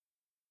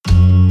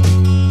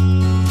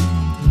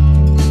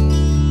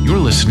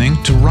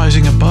listening to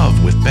Rising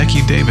Above with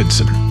Becky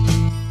Davidson.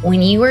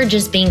 When you are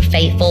just being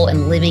faithful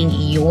and living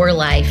your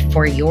life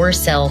for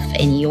yourself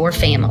and your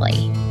family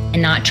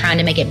and not trying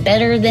to make it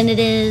better than it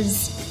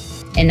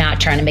is and not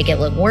trying to make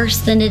it look worse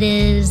than it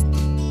is,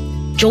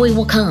 joy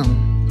will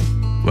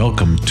come.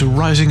 Welcome to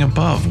Rising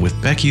Above with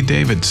Becky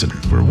Davidson,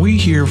 where we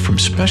hear from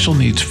special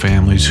needs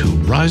families who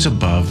rise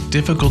above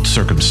difficult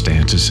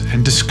circumstances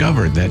and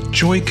discover that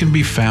joy can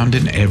be found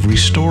in every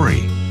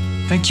story.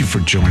 Thank you for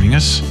joining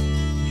us.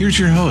 Here's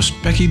your host,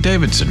 Becky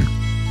Davidson.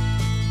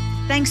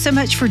 Thanks so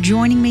much for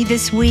joining me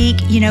this week.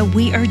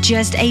 We are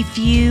just a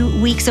few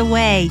weeks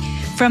away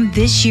from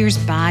this year's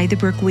By the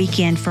Brook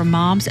weekend for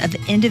moms of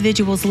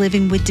individuals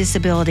living with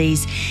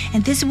disabilities.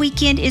 And this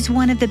weekend is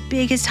one of the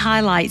biggest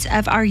highlights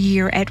of our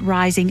year at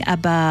Rising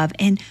Above.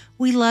 And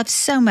we love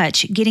so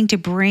much getting to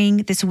bring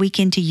this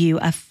weekend to you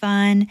of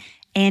fun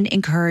and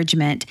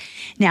encouragement.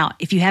 Now,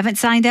 if you haven't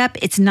signed up,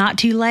 it's not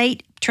too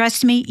late.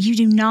 Trust me, you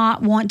do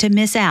not want to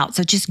miss out.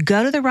 So just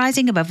go to the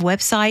Rising Above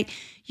website.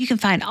 You can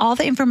find all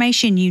the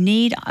information you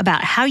need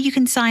about how you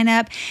can sign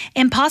up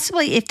and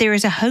possibly if there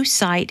is a host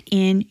site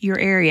in your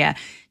area.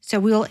 So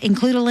we'll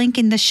include a link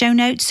in the show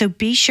notes. So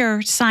be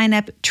sure, sign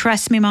up.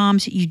 Trust me,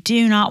 moms, you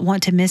do not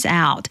want to miss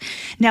out.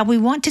 Now, we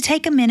want to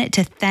take a minute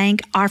to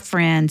thank our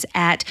friends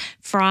at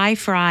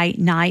Fry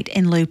Night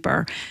and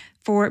Looper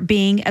for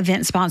being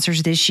event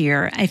sponsors this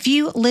year. If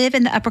you live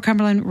in the Upper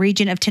Cumberland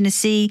region of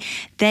Tennessee,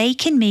 they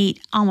can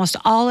meet almost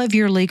all of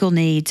your legal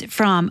needs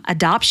from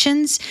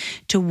adoptions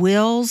to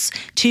wills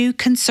to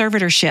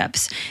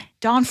conservatorships.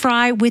 Dawn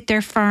Fry with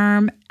their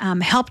firm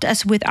helped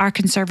us with our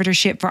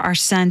conservatorship for our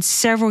son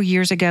several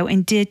years ago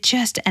and did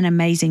just an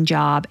amazing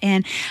job.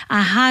 And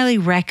I highly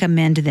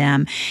recommend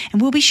them.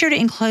 And we'll be sure to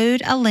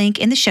include a link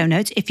in the show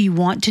notes if you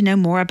want to know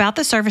more about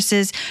the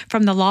services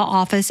from the law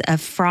office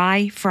of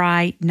Fry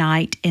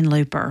Night and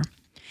Looper.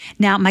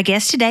 Now, my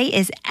guest today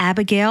is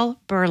Abigail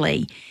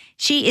Burle.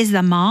 She is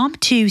the mom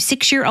to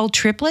 6-year-old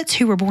triplets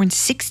who were born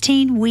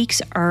 16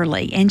 weeks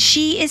early, and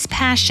she is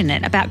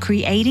passionate about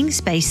creating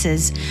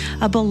spaces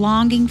of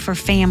belonging for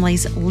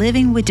families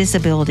living with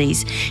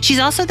disabilities. She's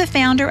also the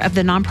founder of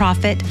the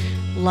nonprofit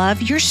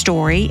Love Your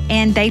Story,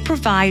 and they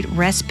provide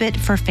respite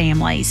for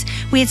families.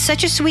 We had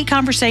such a sweet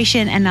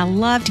conversation, and I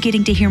loved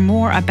getting to hear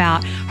more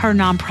about her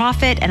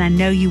nonprofit, and I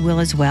know you will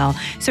as well.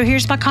 So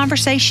here's my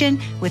conversation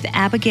with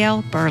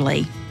Abigail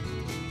Burle.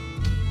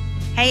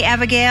 Hey,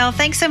 Abigail,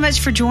 thanks so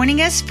much for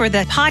joining us for the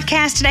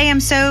podcast today. I'm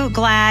so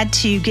glad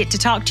to get to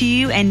talk to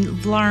you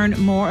and learn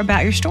more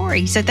about your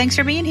story. So thanks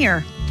for being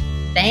here.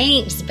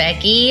 Thanks,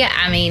 Becky.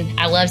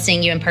 I love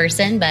seeing you in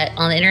person, but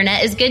on the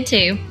internet is good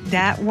too.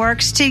 That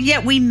works too. Yeah,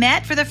 we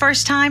met for the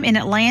first time in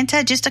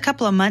Atlanta just a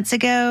couple of months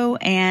ago,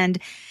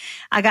 and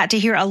I got to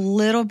hear a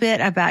little bit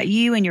about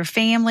you and your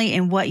family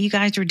and what you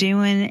guys are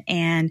doing.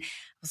 And I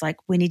was like,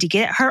 we need to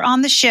get her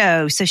on the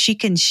show so she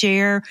can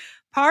share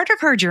part of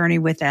her journey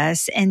with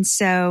us. And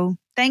so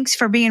thanks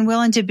for being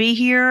willing to be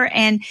here.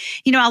 And,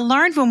 I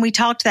learned when we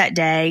talked that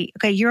day,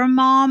 okay, you're a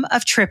mom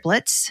of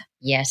triplets.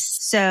 Yes.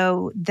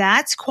 So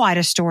that's quite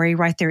a story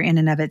right there in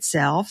and of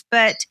itself.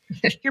 But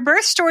your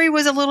birth story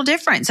was a little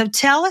different. So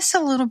tell us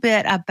a little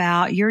bit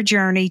about your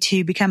journey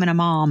to becoming a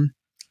mom.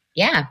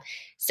 Yeah.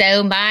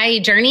 So my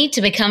journey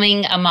to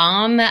becoming a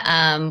mom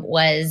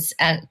was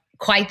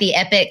quite the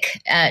epic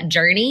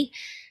journey.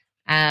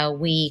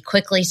 We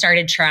quickly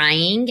started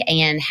trying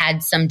and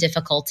had some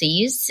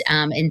difficulties.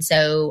 And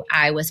so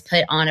I was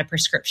put on a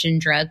prescription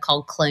drug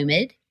called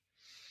Clomid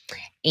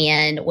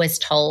and was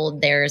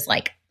told there's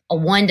like a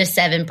 1 to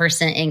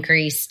 7%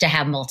 increase to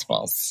have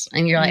multiples.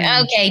 And you're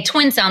like, okay,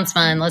 twin sounds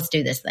fun. Let's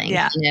do this thing.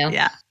 Yeah.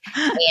 Yeah.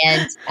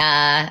 And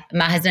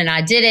my husband and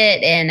I did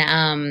it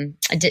and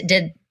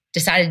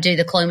decided to do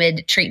the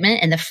Clomid treatment.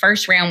 And the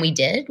first round we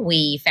did,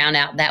 we found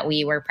out that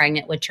we were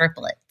pregnant with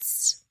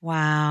triplets.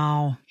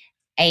 Wow.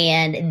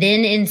 And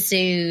then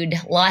ensued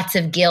lots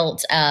of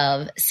guilt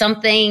of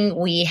something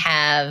we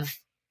have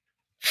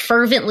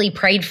fervently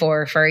prayed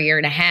for a year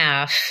and a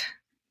half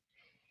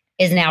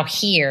is now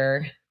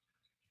here,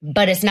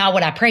 but it's not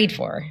what I prayed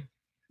for.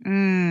 Yeah.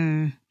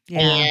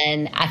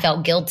 And I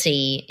felt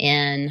guilty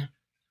and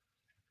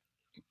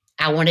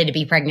I wanted to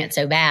be pregnant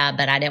so bad,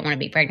 but I didn't want to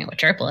be pregnant with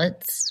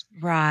triplets.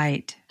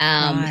 Right.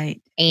 Right.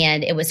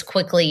 And it was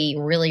quickly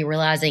really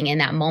realizing in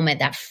that moment,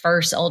 that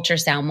first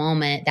ultrasound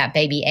moment, that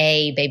baby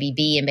A, baby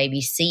B, and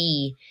baby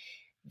C,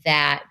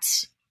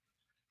 that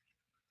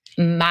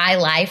my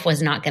life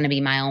was not going to be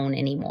my own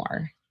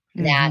anymore.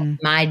 Mm-hmm. That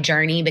my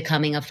journey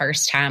becoming a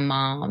first-time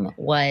mom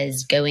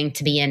was going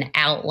to be an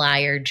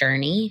outlier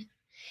journey.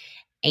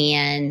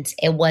 And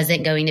it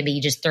wasn't going to be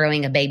just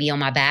throwing a baby on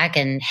my back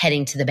and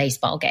heading to the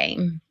baseball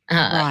game,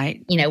 right.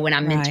 When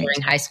I'm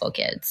mentoring high school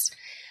kids.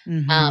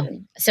 Mm-hmm.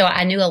 So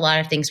I knew a lot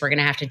of things were going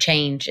to have to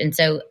change. And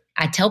so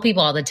I tell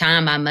people all the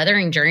time, my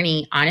mothering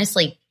journey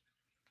honestly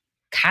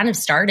kind of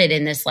started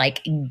in this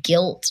like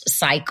guilt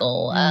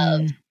cycle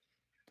of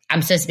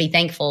I'm supposed to be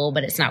thankful,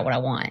 but it's not what I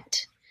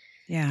want.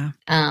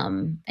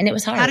 And it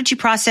was hard. How did you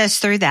process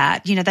through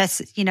that?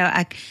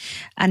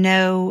 I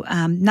know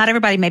not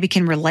everybody maybe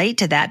can relate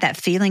to that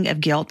feeling of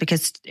guilt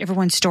because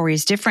everyone's story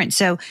is different.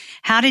 So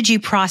how did you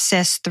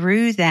process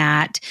through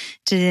that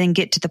to then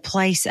get to the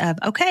place of,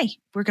 okay,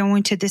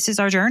 this is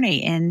our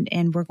journey and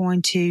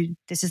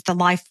this is the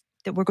life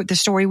the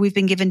story we've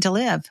been given to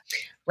live?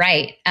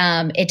 Right.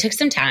 It took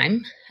some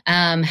time.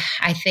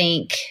 I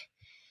think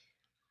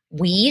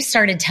we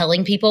started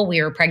telling people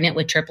we were pregnant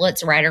with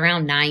triplets right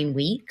around 9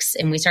 weeks.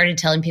 And we started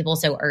telling people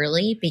so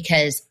early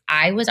because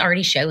I was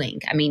already showing.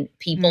 I mean,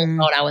 people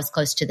thought I was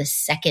close to the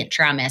second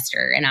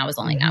trimester and I was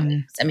only 9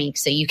 weeks. I mean,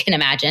 so you can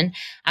imagine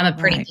I'm a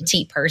pretty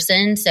petite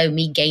person. So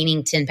me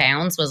gaining 10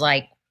 pounds was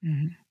like,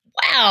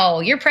 wow,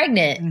 you're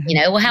pregnant.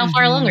 Well, how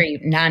far along are you?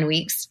 9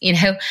 weeks,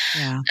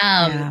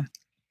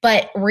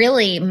 But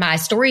really, my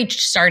story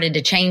started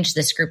to change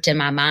the script in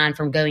my mind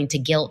from going to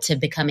guilt to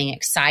becoming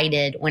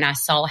excited when I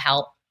saw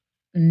how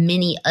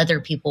many other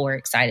people were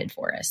excited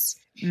for us.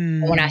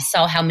 When I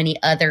saw how many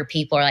other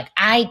people are like,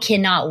 I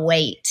cannot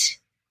wait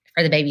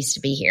for the babies to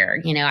be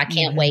here. I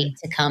can't wait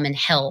to come and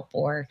help.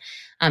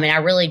 And I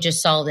really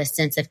just saw this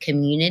sense of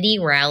community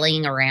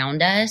rallying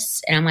around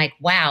us. And I'm like,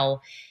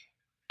 wow,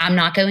 I'm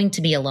not going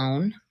to be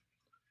alone.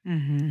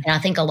 And I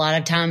think a lot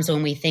of times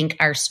when we think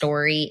our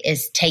story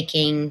is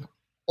taking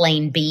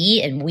lane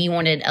B and we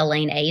wanted a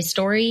lane A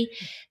story,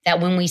 that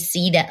when we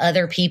see that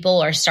other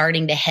people are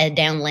starting to head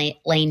down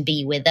lane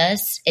B with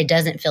us, it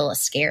doesn't feel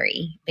as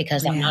scary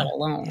because I'm not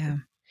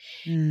alone.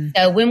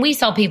 So when we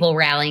saw people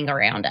rallying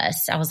around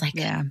us, I was like,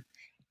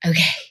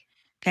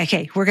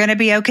 okay, we're going to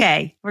be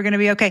okay. We're going to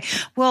be okay.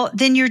 Well,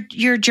 then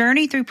your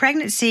journey through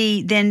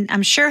pregnancy, then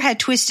I'm sure had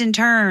twists and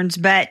turns,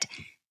 but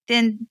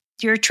then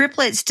your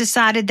triplets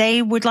decided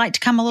they would like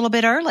to come a little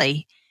bit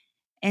early.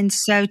 And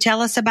so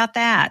tell us about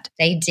that.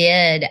 They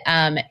did.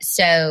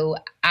 So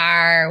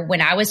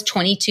when I was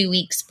 22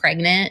 weeks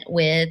pregnant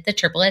with the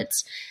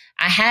triplets,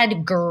 I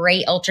had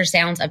great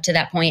ultrasounds up to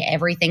that point.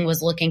 Everything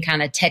was looking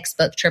kind of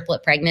textbook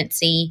triplet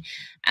pregnancy.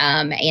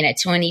 And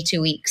at 22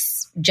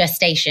 weeks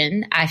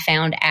gestation, I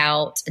found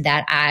out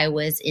that I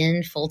was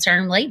in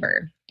full-term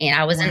labor. And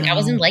I was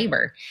in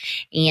labor.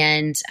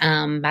 And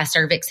my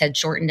cervix had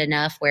shortened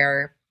enough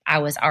where I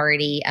was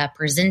already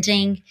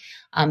presenting.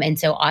 And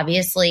so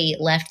obviously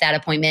left that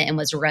appointment and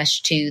was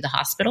rushed to the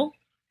hospital.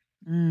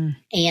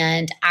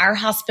 And our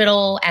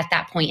hospital at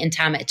that point in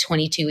time at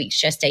 22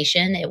 weeks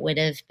gestation, it would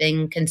have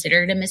been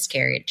considered a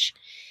miscarriage.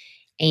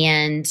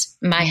 And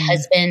my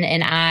husband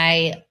and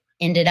I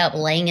ended up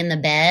laying in the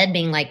bed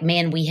being like,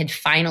 man, we had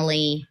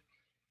finally,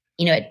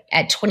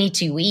 at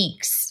 22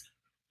 weeks,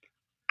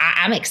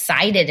 I'm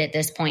excited at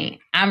this point.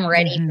 I'm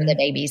ready for the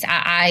babies.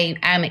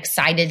 I'm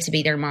excited to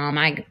be their mom.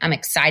 I'm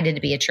excited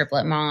to be a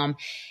triplet mom.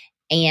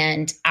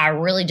 And I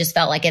really just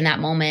felt like in that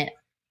moment,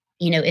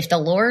 if the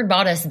Lord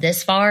brought us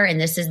this far and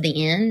this is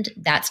the end,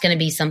 that's going to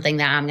be something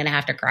that I'm going to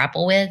have to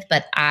grapple with.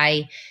 But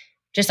I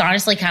just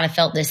honestly kind of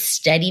felt this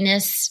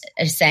steadiness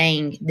of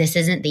saying, this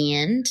isn't the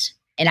end.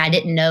 And I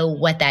didn't know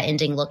what that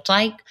ending looked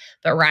like.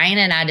 But Ryan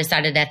and I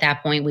decided at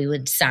that point we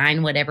would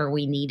sign whatever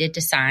we needed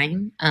to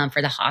sign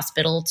for the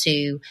hospital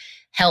to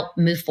help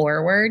move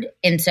forward.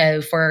 And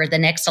so for the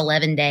next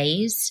 11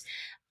 days,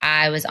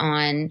 I was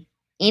on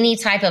any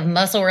type of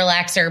muscle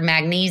relaxer,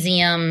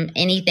 magnesium,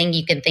 anything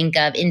you can think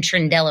of in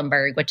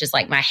Trendelenburg, which is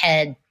like my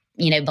head,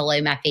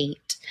 below my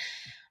feet.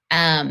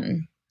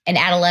 And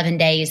at 11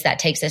 days, that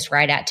takes us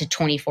right out to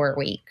 24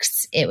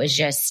 weeks. It was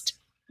just,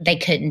 they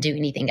couldn't do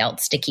anything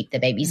else to keep the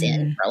babies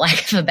in, for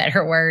lack of a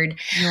better word.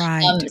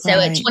 So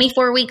at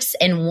 24 weeks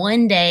and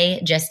 1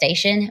 day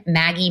gestation,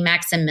 Maggie,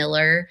 Max, and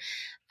Miller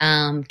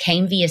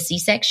came via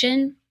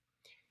C-section.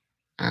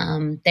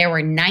 There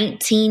were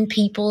 19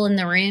 people in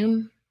the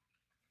room.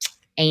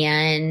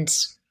 And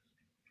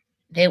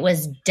it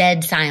was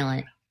dead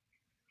silent.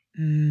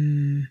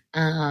 And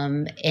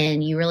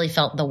you really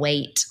felt the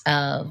weight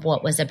of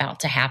what was about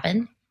to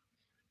happen.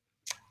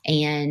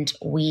 And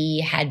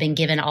we had been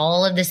given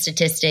all of the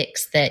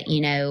statistics that,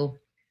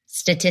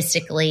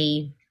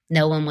 statistically,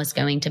 no one was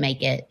going to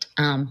make it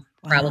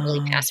probably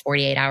past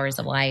 48 hours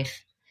of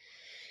life.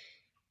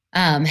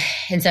 And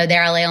so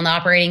there I lay on the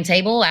operating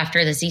table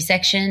after the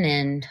C-section,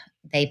 and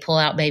they pull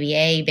out baby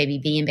A, baby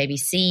B, and baby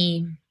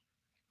C.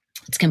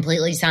 It's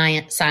completely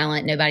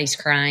silent. Nobody's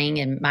crying.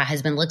 And my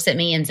husband looks at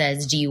me and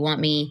says, do you want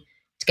me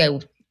to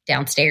go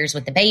downstairs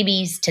with the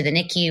babies to the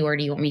NICU, or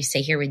do you want me to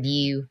stay here with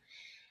you?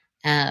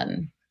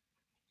 And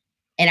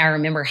I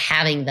remember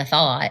having the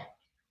thought,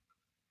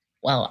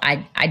 well,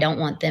 I don't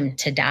want them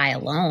to die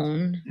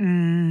alone.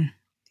 And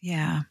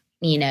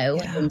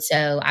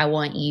so I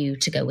want you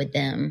to go with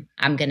them.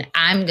 I'm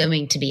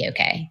going to be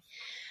okay.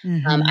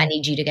 I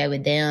need you to go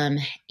with them.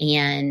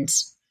 And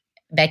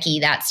Becky,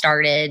 that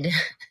started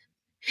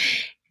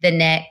the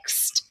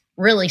next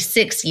really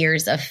 6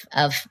 years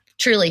of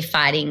truly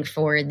fighting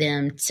for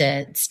them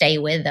to stay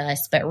with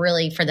us. But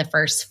really for the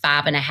first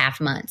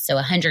 5.5 months, so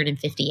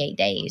 158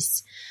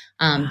 days,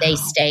 they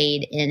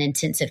stayed in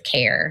intensive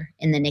care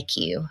in the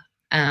NICU.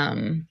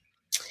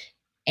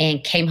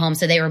 and came home.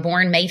 So they were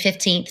born May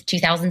 15th,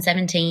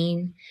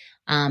 2017.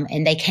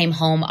 And they came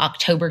home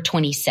October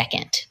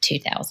 22nd,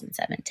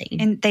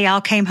 2017. And they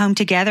all came home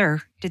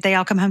together. Did they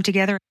all come home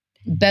together?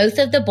 Both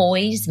of the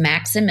boys,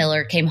 Max and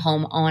Miller, came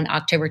home on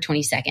October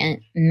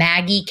 22nd.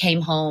 Maggie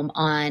came home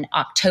on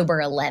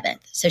October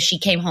 11th. So she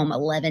came home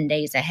 11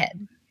 days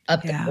ahead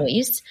of the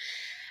boys.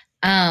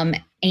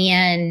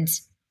 And,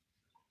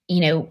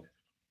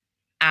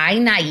 I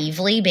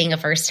naively, being a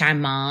first-time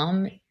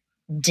mom,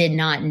 did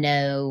not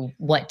know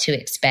what to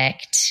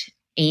expect.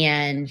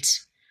 And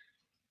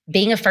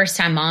being a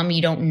first-time mom,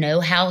 you don't know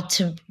how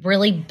to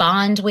really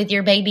bond with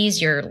your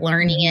babies. You're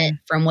learning it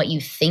from what you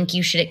think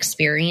you should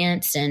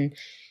experience. And,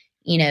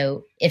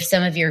 if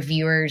some of your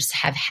viewers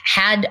have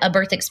had a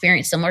birth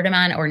experience similar to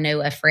mine or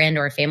know a friend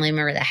or a family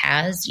member that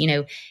has,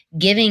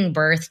 giving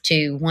birth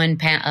to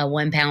a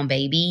 1 pound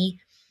baby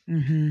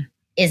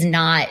is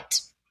not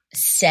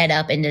set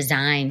up and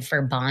designed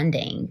for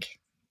bonding.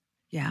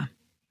 Yeah.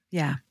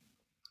 Yeah.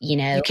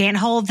 You can't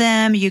hold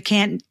them. You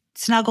can't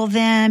snuggle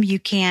them. You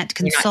can't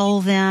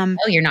console them.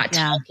 Oh, you're not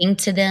talking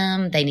to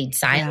them. They need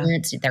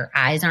silence. Their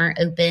eyes aren't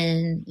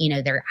open.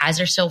 Their eyes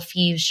are still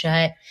fused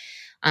shut.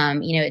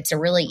 It's a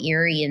really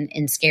eerie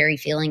and scary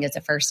feeling as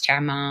a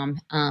first-time mom.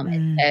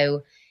 And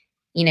so,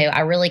 I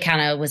really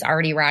kind of was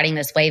already riding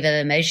this wave of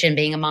emotion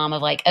being a mom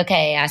of like,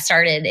 okay, I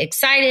started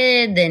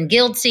excited, then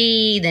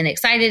guilty, then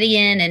excited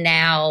again. And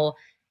now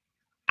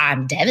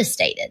I'm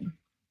devastated.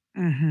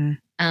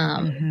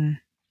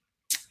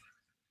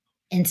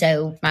 And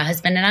so my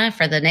husband and I,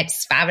 for the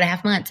next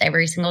 5.5 months,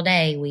 every single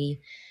day,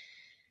 we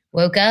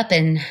woke up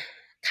and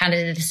kind of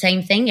did the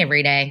same thing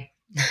every day.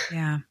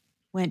 Yeah.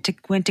 Went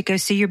to go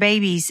see your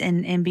babies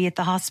and be at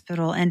the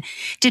hospital. And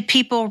did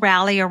people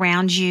rally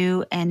around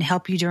you and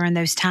help you during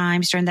those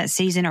times, during that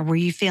season, or were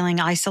you feeling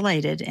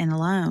isolated and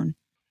alone?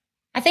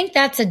 I think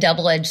that's a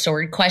double-edged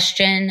sword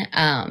question.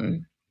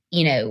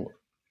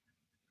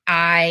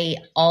 I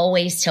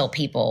always tell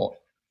people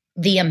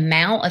the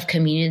amount of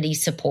community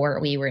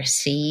support we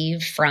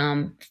receive,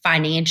 from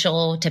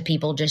financial to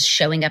people just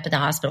showing up at the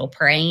hospital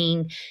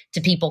praying,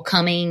 to people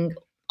coming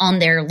on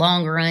their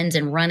long runs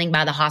and running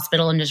by the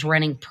hospital and just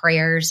running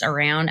prayers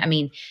around. I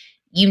mean,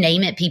 you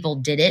name it, people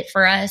did it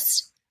for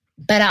us.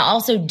 But I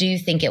also do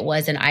think it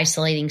was an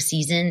isolating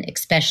season,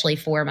 especially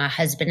for my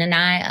husband and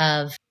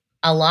I. Of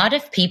a lot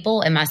of people,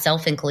 and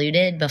myself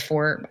included,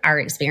 before our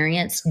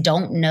experience,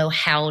 don't know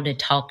how to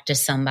talk to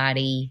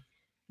somebody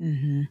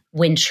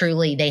when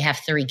truly they have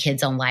 3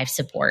 kids on life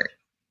support.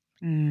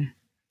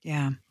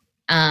 Yeah.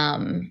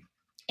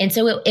 And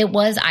so it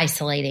was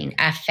isolating.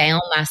 I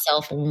found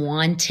myself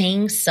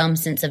wanting some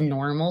sense of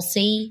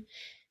normalcy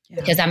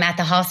because I'm at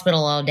the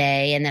hospital all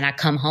day, and then I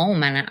come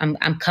home and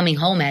I'm coming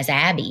home as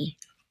Abby.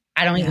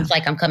 I don't even feel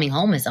like I'm coming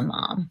home as a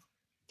mom.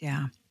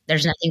 Yeah.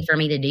 There's nothing for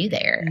me to do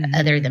there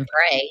other than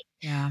pray.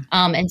 Yeah.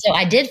 And so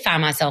I did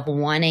find myself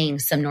wanting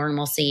some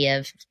normalcy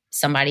of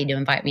somebody to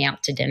invite me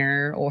out to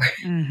dinner or.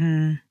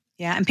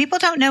 Yeah. And people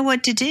don't know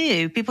what to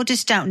do. People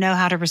just don't know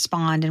how to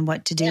respond and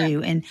what to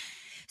do. And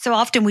so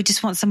often we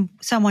just want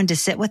someone to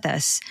sit with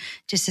us,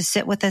 just to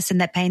sit with us in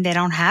that pain. They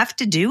don't have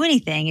to do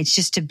anything. It's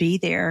just to be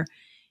there,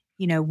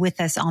 with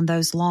us on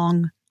those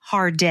long,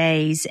 hard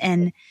days.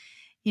 And,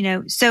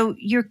 so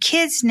your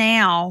kids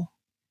now,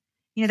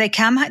 they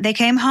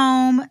came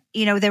home,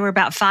 they were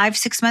about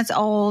 5-6 months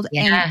old.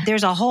 Yeah. And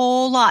there's a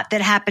whole lot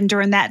that happened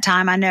during that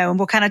time, I know. And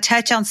we'll kind of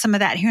touch on some of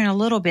that here in a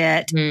little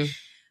bit.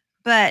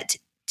 But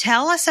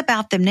tell us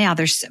about them now.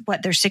 They're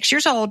 6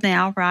 years old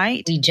now,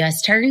 right? We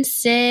just turned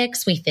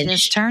 6. We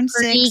finished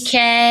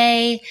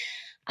pre-K.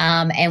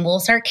 And we'll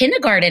start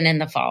kindergarten in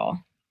the fall.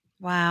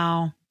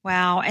 Wow.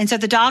 And so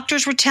the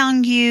doctors were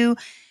telling you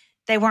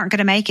they weren't going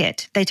to make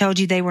it. They told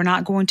you they were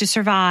not going to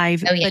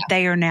survive, but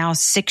they are now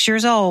 6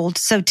 years old.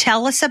 So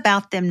tell us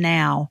about them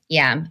now.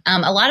 Yeah.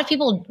 A lot of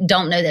people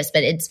don't know this,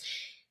 but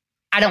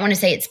I don't want to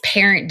say it's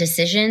parent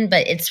decision,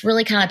 but it's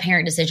really kind of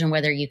parent decision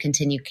whether you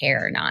continue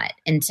care or not.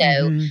 And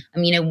so,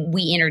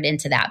 we entered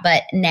into that.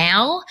 But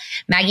now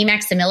Maggie,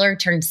 Max, and Miller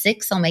turned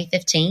 6 on May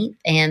 15th,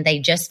 and they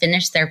just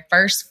finished their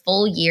first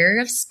full year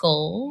of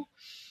school,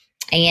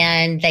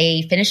 and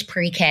they finished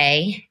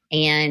pre-K,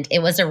 and it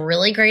was a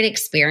really great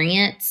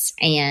experience.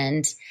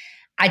 And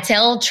I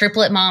tell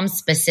triplet moms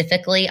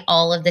specifically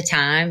all of the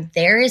time,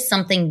 there is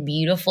something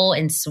beautiful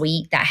and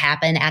sweet that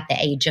happened at the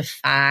age of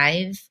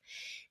 5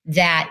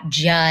 that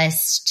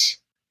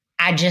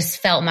I just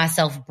felt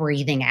myself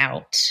breathing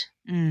out.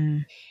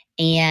 And,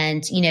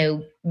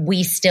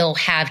 we still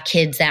have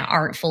kids that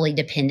aren't fully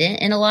dependent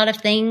in a lot of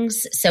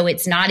things. So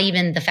it's not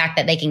even the fact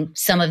that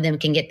some of them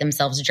can get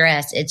themselves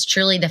dressed. It's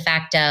truly the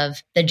fact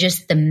of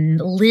the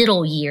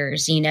little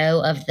years,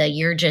 of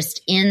you're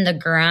just in the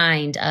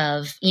grind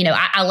of,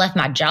 I left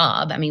my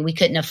job. I mean, we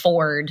couldn't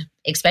afford,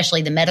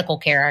 especially the medical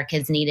care our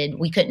kids needed.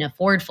 We couldn't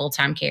afford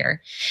full-time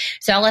care.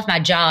 So I left my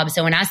job.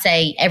 So when I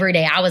say every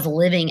day I was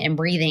living and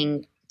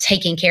breathing,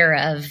 taking care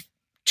of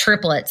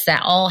triplets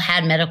that all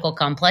had medical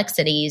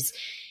complexities,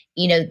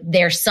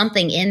 there's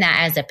something in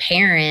that as a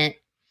parent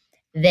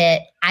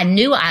that I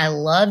knew I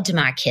loved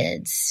my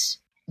kids,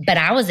 but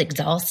I was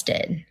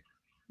exhausted.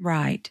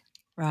 Right.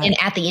 And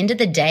at the end of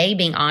the day,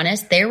 being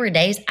honest, there were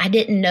days I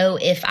didn't know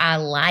if I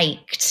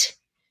liked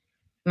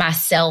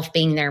myself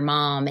being their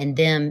mom and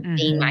them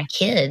being my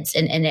kids.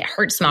 And it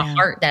hurts my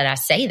heart that I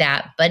say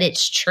that, but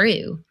it's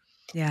true.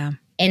 Yeah.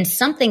 And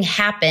something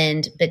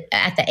happened, but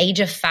at the age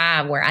of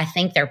 5, where I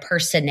think their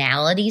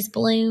personalities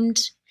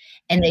bloomed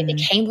and they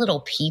became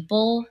little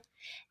people.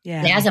 Yeah.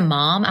 And as a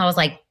mom, I was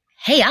like,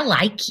 hey, I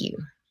like you.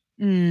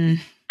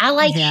 I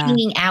like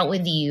hanging out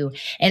with you,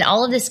 and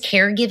all of this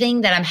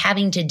caregiving that I'm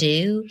having to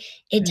do,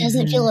 it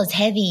doesn't feel as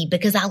heavy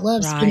because I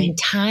love spending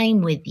time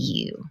with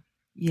you.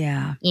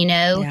 Yeah. You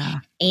know? Yeah.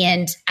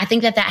 And I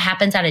think that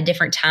happens at a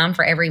different time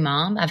for every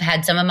mom. I've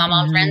had some of my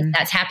mom friends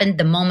that's happened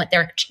the moment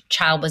their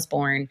child was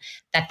born,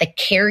 that the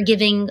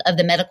caregiving of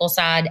the medical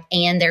side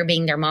and their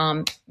being their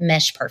mom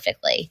mesh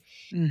perfectly.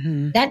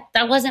 That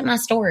wasn't my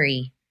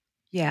story.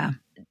 Yeah.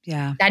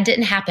 Yeah. That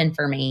didn't happen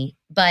for me.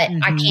 But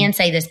I can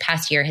say this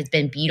past year has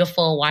been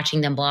beautiful, watching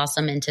them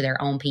blossom into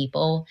their own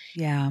people.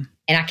 Yeah.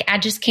 And I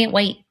just can't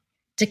wait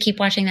to keep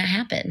watching that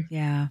happen.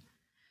 Yeah.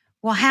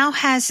 Well, how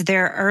has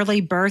their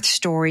early birth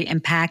story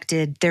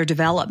impacted their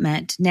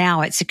development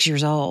now at 6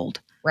 years old?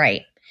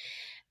 Right.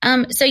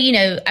 So,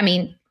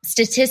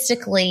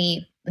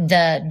 statistically,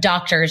 the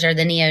doctors or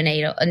the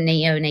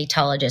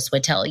neonatologists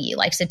would tell you,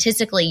 like,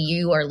 statistically,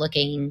 you are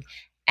looking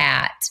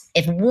at,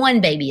 if one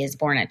baby is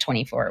born at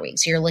 24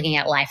 weeks, you're looking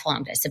at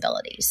lifelong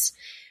disabilities.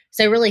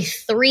 So really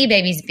 3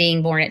 babies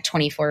being born at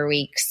 24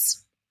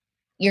 weeks,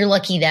 you're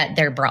lucky that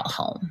they're brought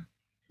home,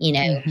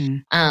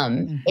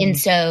 And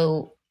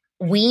so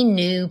we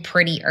knew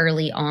pretty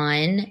early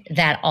on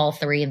that all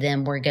 3 of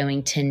them were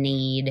going to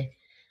need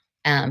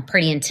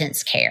pretty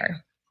intense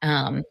care.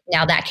 Now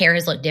that care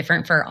has looked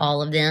different for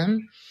all of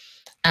them.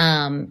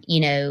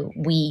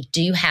 We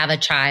do have a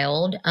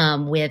child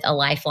with a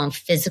lifelong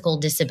physical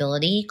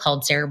disability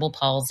called cerebral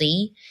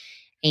palsy.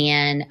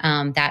 And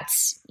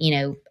that's,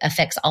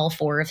 affects all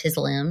 4 of his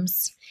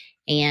limbs.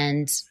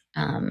 And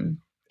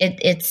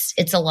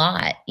it's a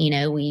lot.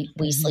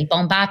 We sleep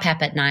on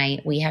BiPAP at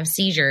night. We have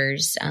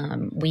seizures.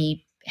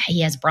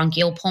 He has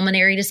bronchial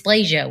pulmonary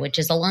dysplasia, which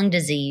is a lung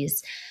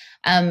disease.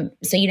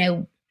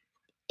 So,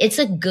 it's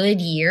a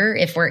good year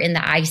if we're in the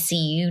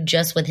ICU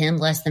just with him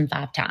less than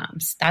 5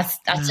 times. That's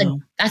a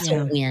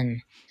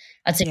win.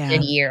 That's a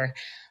good year.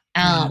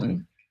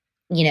 And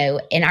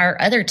our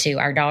other 2,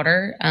 our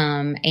daughter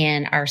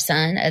and our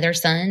other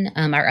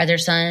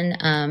son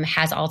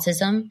has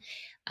autism.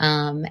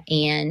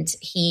 And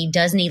he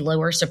does need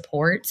lower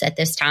supports at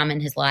this time in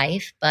his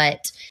life,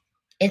 but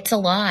it's a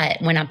lot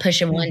when I'm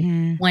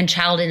pushing one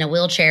child in a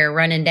wheelchair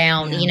running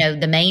down,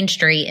 the main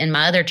street, and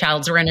my other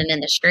child's running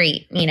in the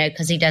street,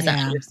 because he doesn't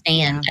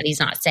understand that he's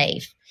not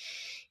safe.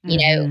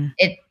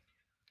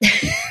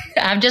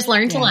 I've just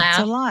learned to laugh.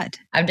 It's a lot.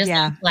 I've just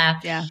learned to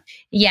laugh. Yeah.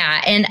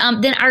 Yeah. And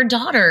then our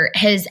daughter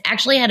has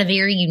actually had a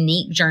very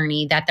unique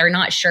journey that they're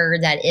not sure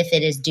that if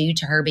it is due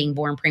to her being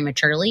born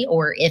prematurely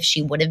or if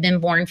she would have been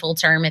born full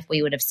term, if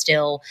she would have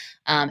still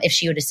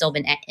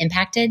been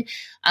impacted.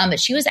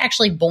 But she was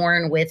actually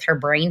born with her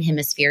brain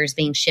hemispheres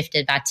being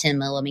shifted by 10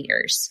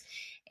 millimeters.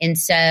 And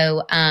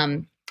so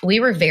we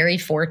were very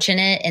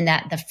fortunate in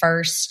that the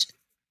first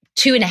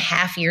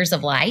 2.5 years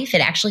of life, it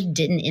actually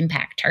didn't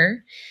impact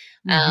her.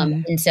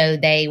 And so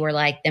they were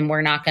like, then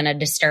we're not going to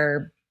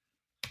disturb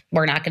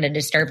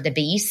the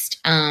beast.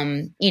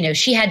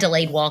 She had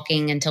delayed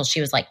walking until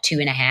she was like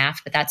 2.5,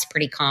 but that's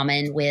pretty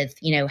common with,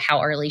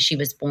 how early she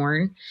was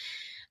born.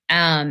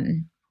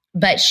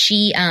 But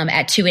she,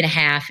 at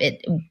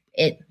 2.5,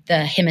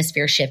 the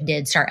hemisphere shift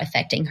did start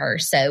affecting her.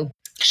 So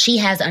she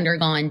has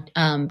undergone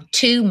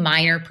 2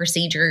 minor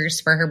procedures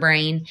for her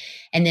brain,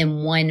 and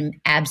then 1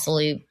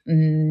 absolute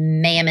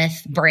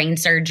mammoth brain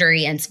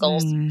surgery and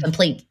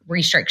complete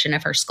restriction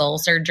of her skull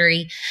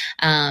surgery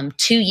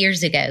 2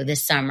 years ago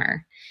this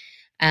summer.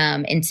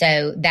 And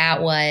so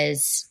that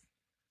was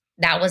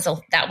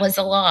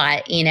a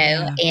lot,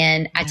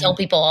 and I tell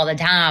people all the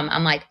time,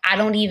 I'm like,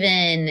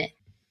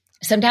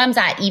 sometimes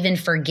I even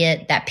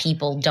forget that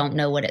people don't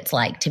know what it's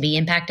like to be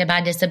impacted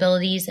by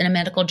disabilities in a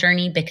medical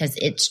journey, because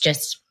it's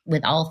just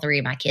with all 3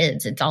 of my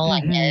kids. It's all I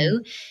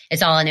know.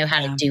 It's all I know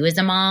how to do as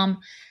a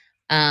mom.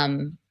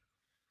 And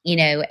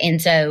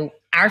so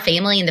our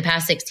family in the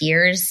past 6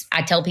 years,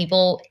 I tell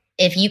people,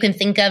 if you can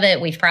think of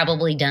it, we've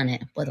probably done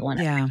it with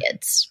one of our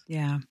kids.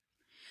 Yeah.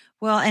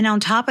 Well, and on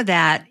top of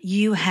that,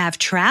 you have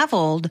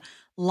traveled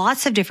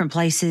lots of different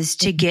places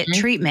to get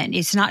treatment.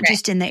 It's not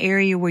just in the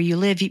area where you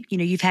live.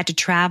 You've had to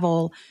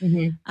travel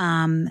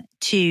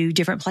to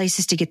different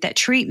places to get that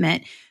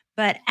treatment.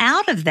 But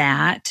out of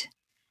that,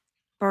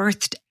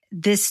 birthed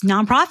this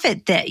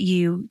nonprofit that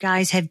you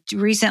guys have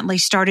recently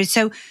started.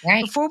 So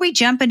before we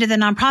jump into the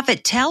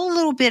nonprofit, tell a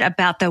little bit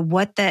about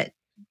what that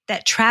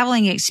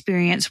traveling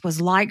experience was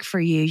like for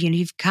you.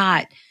 You've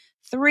got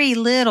 3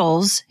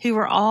 littles who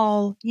are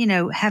all,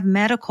 have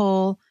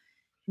medical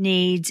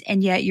needs,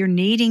 and yet you're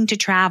needing to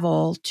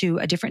travel to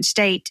a different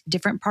state,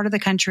 different part of the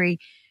country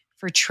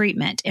for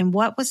treatment. And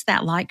what was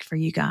that like for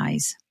you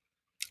guys?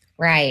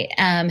 Right.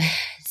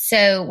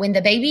 So when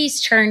the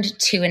babies turned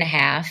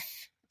 2.5,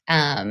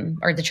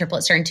 or the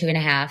triplets turned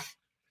 2.5,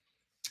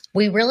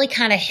 we really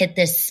kind of hit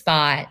this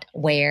spot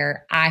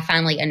where I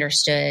finally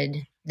understood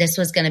this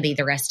was going to be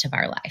the rest of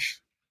our life.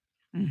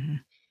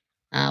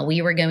 Mm-hmm.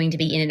 We were going to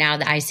be in and out of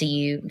the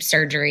ICU,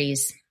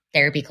 surgeries,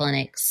 therapy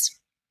clinics,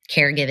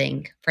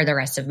 caregiving for the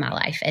rest of my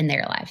life and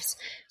their lives.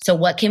 So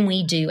what can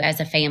we do as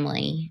a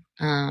family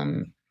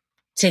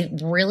to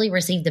really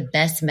receive the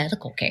best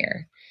medical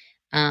care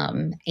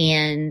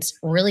and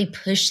really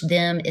push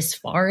them as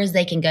far as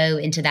they can go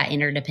into that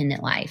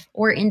interdependent life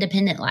or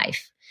independent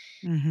life?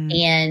 Mm-hmm.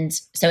 And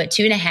so at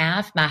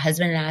 2.5, my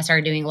husband and I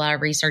started doing a lot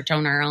of research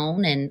on our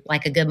own. And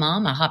like a good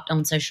mom, I hopped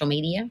on social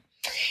media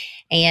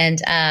and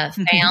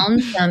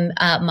found some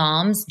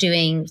moms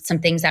doing some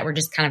things that were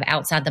just kind of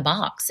outside the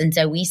box. And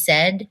so we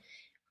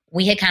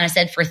had kind of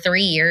said for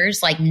 3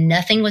 years, like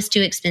nothing was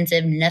too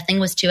expensive. Nothing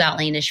was too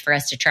outlandish for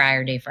us to try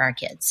or do for our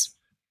kids,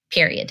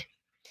 period.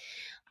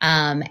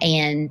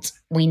 And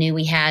we knew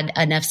we had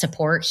enough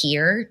support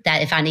here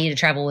that if I needed to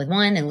travel with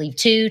one and leave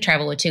two,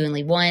 travel with two and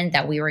leave one,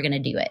 that we were going to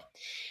do it.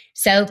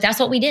 So that's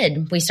what we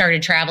did. We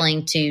started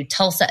traveling to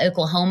Tulsa,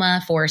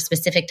 Oklahoma for a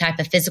specific type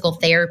of physical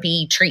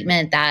therapy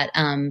treatment that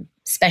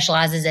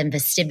specializes in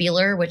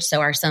vestibular, which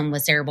so our son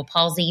with cerebral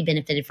palsy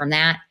benefited from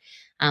that.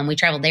 We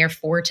traveled there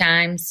 4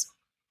 times.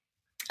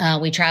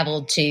 We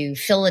traveled to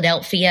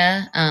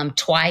Philadelphia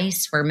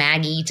twice for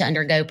Maggie to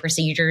undergo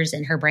procedures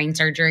in her brain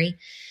surgery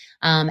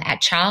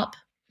at CHOP.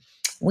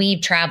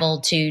 We've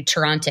traveled to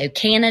Toronto,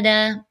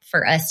 Canada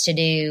for us to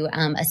do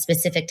a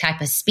specific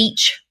type of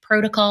speech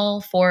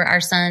protocol for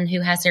our son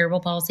who has cerebral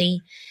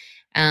palsy.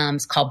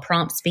 It's called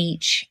prompt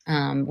speech.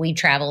 We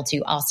traveled to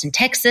Austin,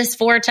 Texas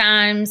 4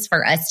 times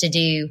for us to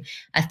do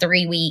a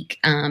 3-week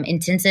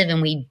intensive.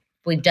 And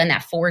we've done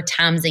that 4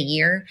 times a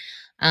year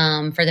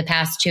for the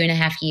past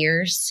 2.5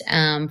 years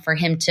for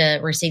him to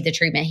receive the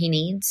treatment he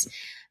needs.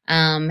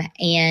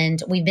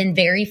 And we've been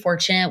very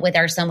fortunate with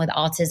our son with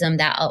autism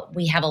that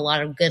we have a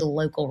lot of good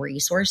local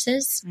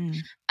resources.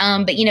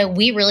 But,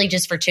 we really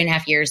just for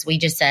 2.5 years, we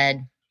just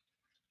said,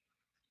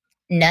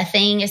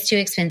 nothing is too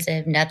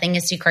expensive. Nothing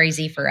is too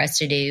crazy for us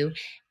to do.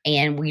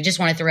 And we just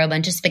want to throw a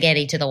bunch of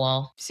spaghetti to the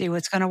wall. See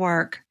what's going to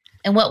work.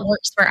 And what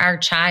works for our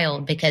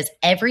child, because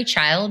every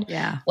child,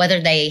 whether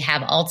they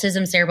have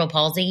autism, cerebral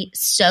palsy,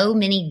 so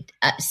many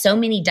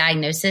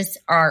diagnoses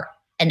are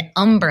an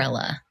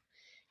umbrella.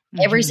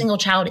 Mm-hmm. Every single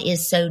child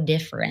is so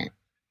different,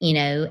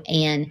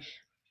 and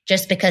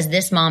just because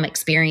this mom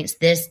experienced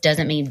this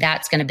doesn't mean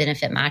that's going to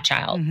benefit my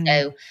child. Mm-hmm.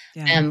 So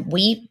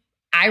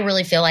I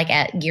really feel like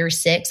at year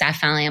 6, I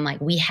finally am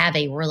like, we have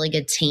a really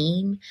good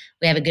team.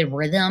 We have a good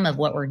rhythm of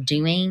what we're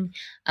doing.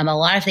 A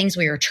lot of things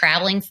we were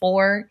traveling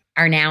for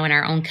are now in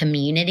our own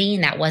community,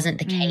 and that wasn't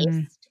the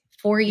case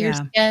 4 years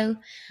ago.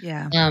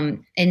 Yeah.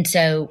 And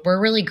so we're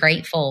really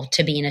grateful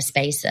to be in a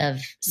space of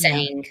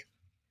saying,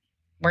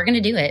 we're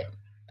going to do it.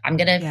 We're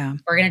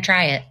going to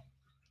try it.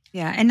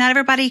 Yeah. And not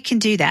everybody can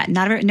do that.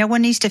 No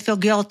one needs to feel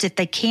guilt if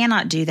they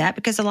cannot do that,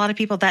 because a lot of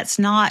people, that's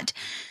not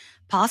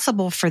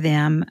possible for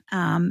them.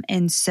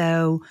 And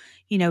so,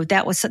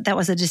 that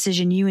was a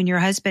decision you and your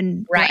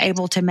husband were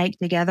able to make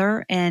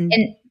together. And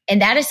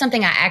that is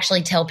something I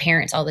actually tell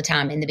parents all the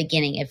time in the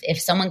beginning.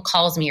 If someone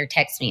calls me or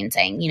texts me and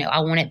saying, I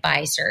want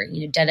advice or,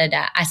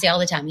 I say all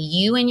the time,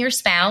 you and your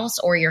spouse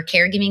or your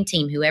caregiving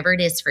team, whoever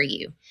it is for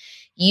you,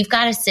 you've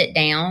got to sit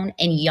down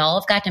and y'all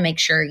have got to make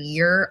sure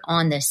you're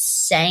on the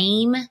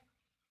same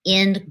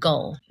end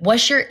goal.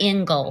 What's your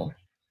end goal?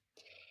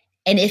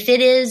 And if it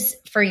is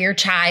for your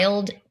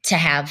child to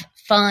have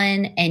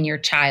fun and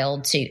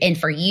and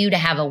for you to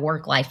have a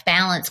work-life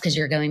balance because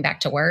you're going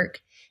back to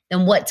work,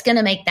 then what's going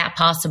to make that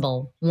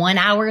possible? 1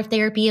 hour of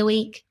therapy a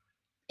week?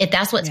 If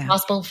that's what's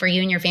possible for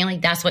you and your family,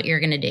 that's what you're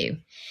going to do.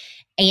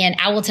 And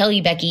I will tell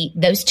you, Becky,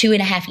 those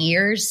 2.5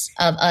 years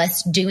of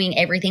us doing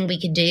everything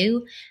we could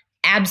do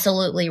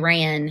absolutely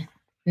ran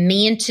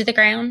me into the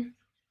ground,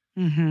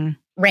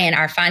 ran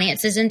our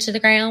finances into the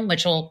ground,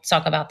 which we'll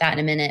talk about that in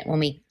a minute when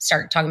we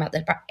start talking about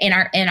in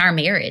our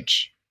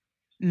marriage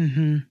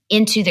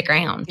into the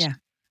ground.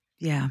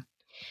 Yeah.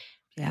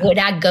 Would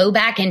I go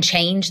back and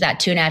change that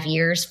 2.5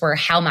 years for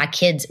how my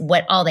kids,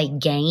 what all they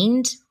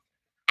gained?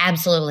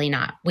 Absolutely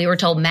not. We were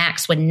told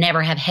Max would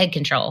never have head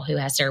control, who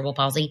has cerebral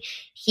palsy.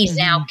 He's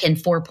now can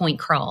 4-point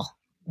crawl.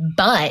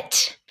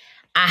 But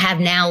I have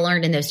now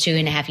learned in those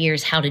 2.5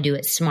 years how to do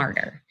it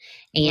smarter.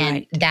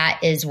 And that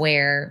is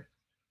where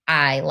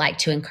I like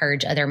to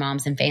encourage other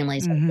moms and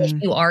families. If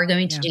you are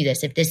going to do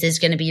this, if this is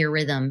going to be your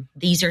rhythm,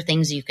 these are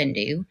things you can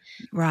do.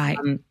 Right.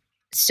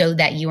 So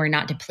that you are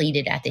not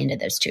depleted at the end of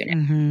those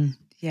 2.5 years.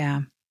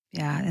 Yeah.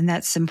 And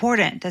that's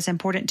important. That's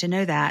important to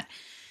know that.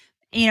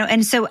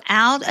 And so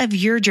out of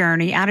your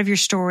journey, out of your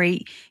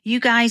story, you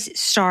guys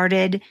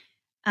started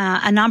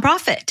a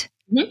nonprofit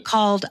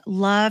called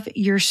Love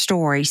Your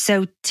Story.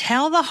 So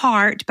tell the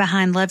heart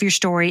behind Love Your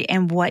Story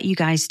and what you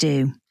guys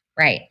do.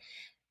 Right.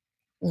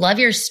 Love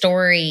Your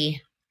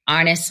Story,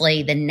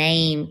 honestly, the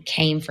name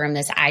came from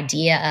this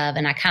idea of,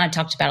 and I kind of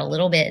talked about a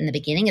little bit in the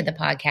beginning of the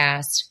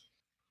podcast,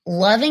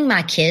 loving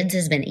my kids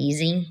has been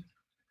easy,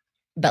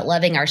 but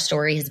loving our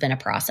story has been a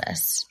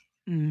process.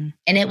 And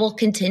it will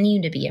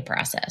continue to be a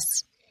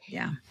process.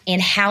 Yeah. And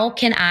how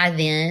can I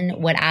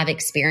then, what I've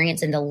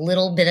experienced in the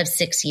little bit of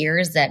 6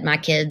 years that my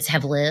kids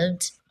have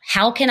lived,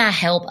 how can I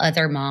help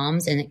other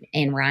moms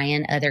and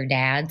Ryan, other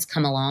dads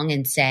come along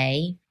and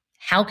say,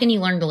 how can you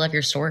learn to love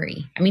your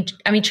story? I mean,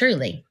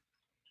 truly.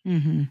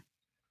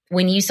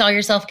 When you saw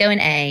yourself going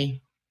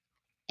A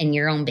and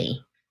you're on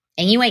B,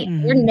 and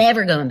you're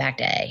never going back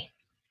to A.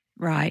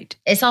 Right.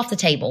 It's off the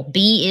table.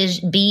 B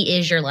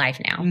is your life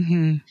now.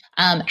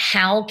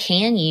 How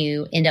can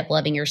you end up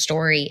loving your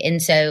story? And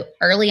so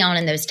early on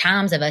in those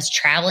times of us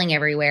traveling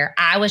everywhere,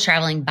 I was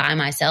traveling by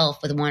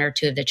myself with one or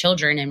two of the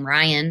children, and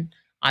Ryan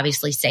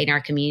obviously stayed in our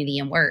community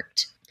and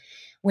worked.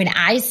 When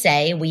I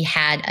say we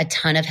had a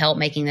ton of help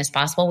making this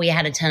possible,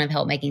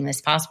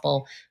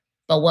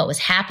 But what was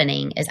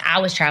happening is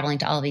I was traveling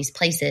to all of these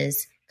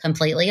places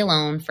completely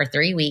alone for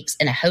 3 weeks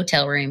in a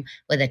hotel room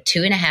with a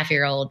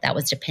 2.5-year-old that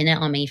was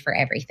dependent on me for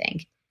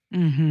everything.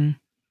 It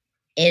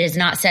is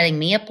not setting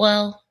me up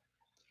well.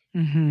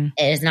 It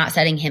is not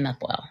setting him up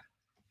well.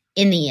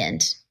 In the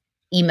end,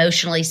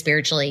 emotionally,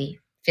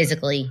 spiritually,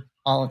 physically,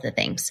 all of the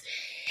things.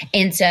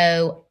 And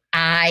so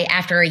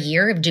after a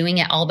year of doing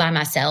it all by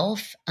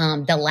myself,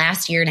 the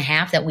last year and a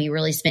half that we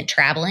really spent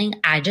traveling,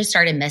 I just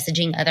started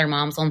messaging other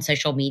moms on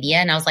social media.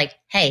 And I was like,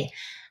 hey,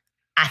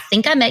 I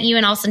think I met you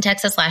in Austin,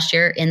 Texas last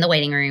year in the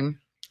waiting room.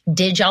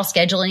 Did y'all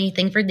schedule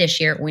anything for this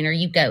year? When are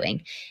you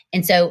going?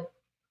 And so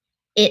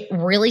it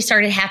really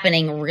started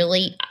happening.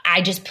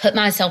 I just put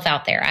myself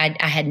out there.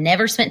 I had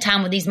never spent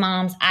time with these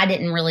moms. I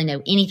didn't really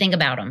know anything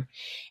about them.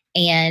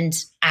 And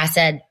I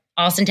said,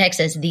 Austin,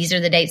 Texas, these are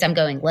the dates I'm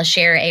going. Let's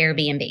share an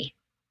Airbnb.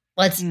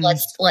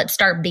 Let's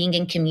start being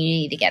in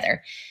community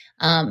together.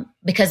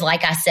 Because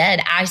like I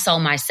said, I saw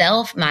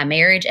myself, my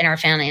marriage, and our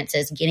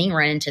finances getting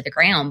run into the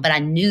ground, but I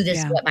knew this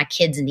is what my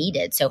kids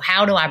needed. So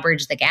how do I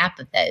bridge the gap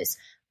of those?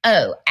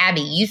 Oh,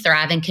 Abby, you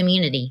thrive in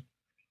community.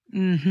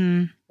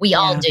 We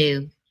all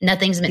do.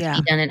 Nothing's meant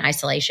to be done in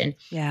isolation.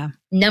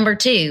 Number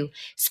 2,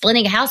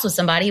 splitting a house with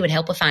somebody would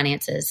help with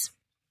finances.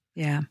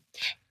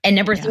 And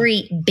number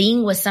 3,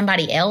 being with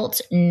somebody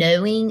else,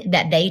 knowing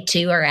that they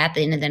too are at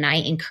the end of the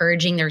night,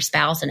 encouraging their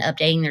spouse and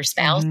updating their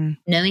spouse,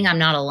 knowing I'm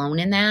not alone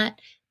in that.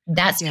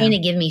 That's going to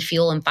give me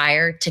fuel and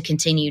fire to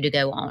continue to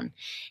go on.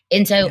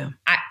 And so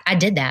I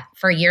did that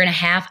for a year and a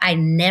half. I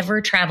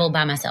never traveled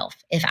by myself.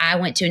 If I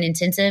went to an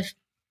intensive,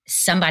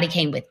 somebody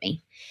came with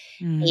me.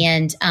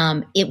 And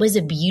it was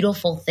a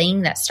beautiful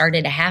thing that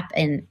started to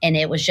happen. And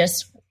it was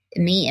just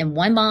me and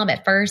one mom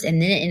at first,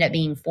 and then it ended up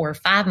being 4 or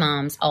 5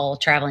 moms all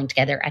traveling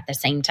together at the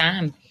same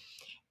time.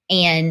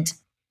 And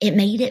it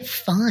made it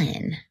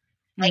fun.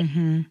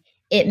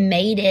 It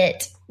made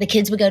it, the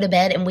kids would go to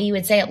bed and we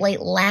would stay up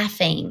late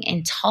laughing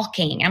and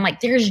talking. I'm like,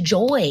 there's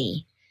joy.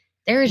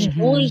 There's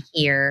joy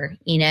here,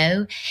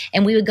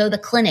 and we would go to the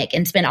clinic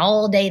and spend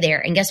all day there.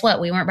 And guess what?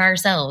 We weren't by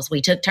ourselves.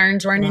 We took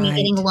turns running and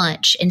getting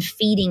lunch and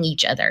feeding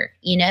each other,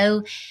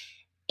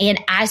 and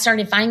I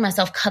started finding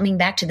myself coming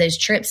back to those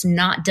trips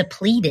not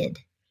depleted.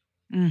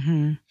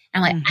 I'm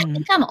like, I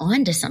think I'm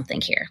on to something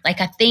here.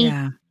 Like, I think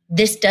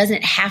this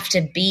doesn't have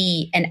to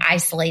be an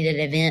isolated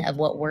event of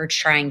what we're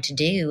trying to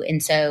do.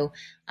 And so,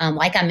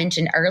 like I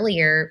mentioned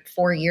earlier,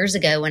 4 years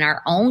ago, when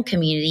our own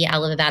community, I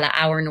live about an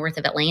hour north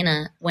of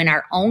Atlanta, when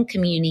our own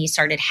community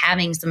started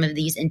having some of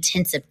these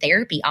intensive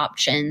therapy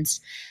options,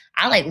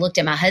 I looked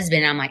at my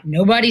husband and I'm like,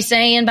 nobody's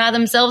staying by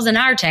themselves in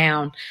our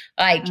town.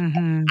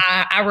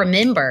 I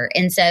remember.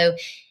 And so,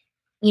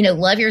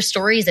 Love Your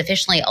Story has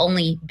officially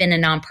only been a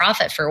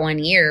nonprofit for 1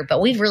 year,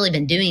 but we've really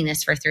been doing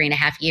this for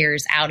 3.5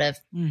 years out of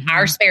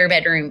our spare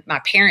bedroom,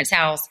 my parents'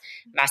 house,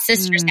 my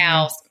sister's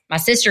house, my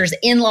sister's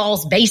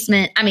in-laws'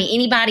 basement. I mean,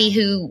 anybody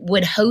who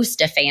would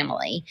host a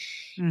family,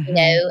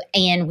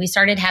 and we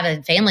started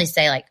having families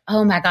say like,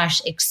 oh my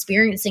gosh,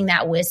 experiencing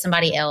that with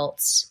somebody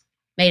else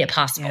made it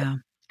possible.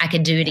 I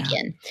could do it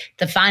again.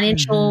 The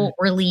financial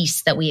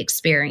release that we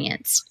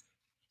experienced.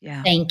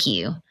 Thank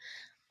you.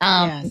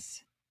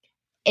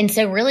 And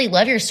so really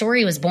Love Your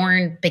Story was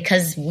born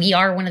because we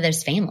are one of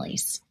those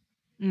families.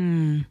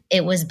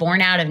 It was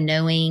born out of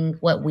knowing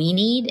what we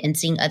need and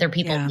seeing other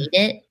people need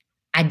it.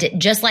 I did,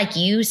 just like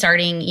you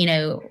starting,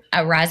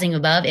 Rising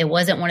Above. It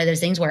wasn't one of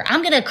those things where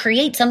I'm going to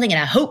create something and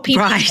I hope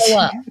people show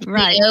up.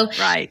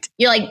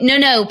 You're like,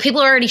 no, people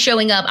are already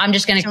showing up. I'm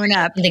just going to create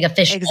something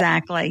official.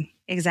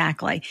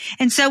 Exactly.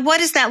 And so what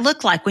does that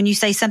look like when you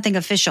say something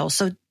official?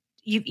 So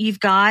you've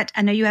got,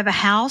 I know you have a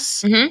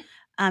house.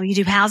 You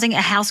do housing,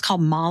 a house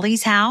called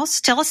Molly's House.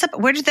 Tell us,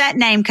 where did that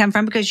name come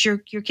from? Because your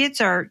kids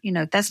are,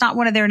 that's not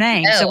one of their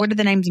names. No. So where did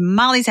the names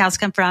Molly's House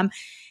come from?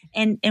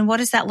 And what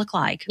does that look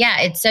like? Yeah,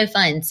 it's so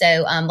fun.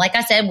 So like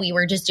I said, we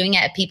were just doing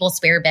it at people's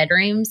spare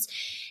bedrooms.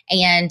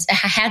 And I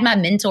had my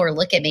mentor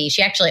look at me.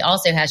 She actually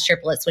also has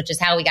triplets, which is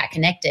how we got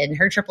connected. And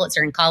her triplets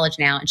are in college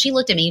now. And she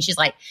looked at me and she's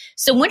like,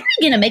 so when are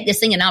you going to make this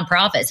thing a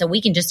nonprofit so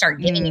we can just start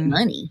giving you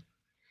money?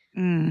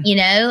 And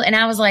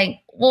I was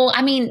like, well,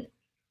 I mean,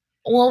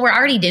 well, we're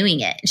already doing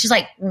it. And she's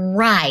like,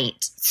 right.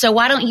 So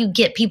why don't you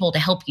get people to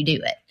help you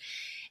do it?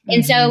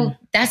 And so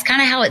that's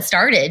kind of how it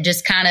started,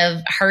 just kind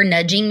of her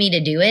nudging me to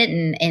do it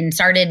and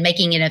started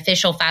making an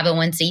official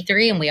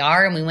 501c3. And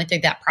we went through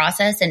that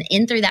process.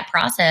 And through that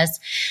process,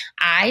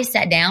 I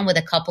sat down with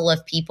a couple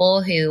of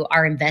people who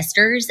are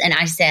investors. And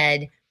I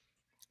said,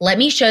 let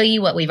me show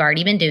you what we've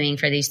already been doing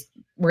for these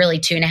really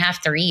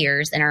 2.5, 3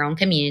 years in our own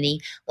community.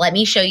 Let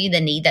me show you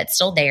the need that's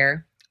still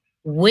there.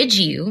 Would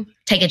you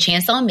take a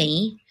chance on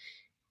me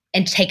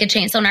and take a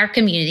chance on our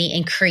community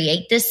and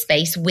create this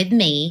space with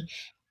me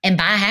and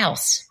buy a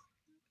house?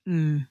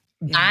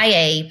 Buy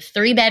a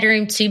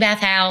 3-bedroom, 2-bath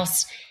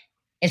house.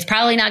 It's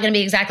probably not going to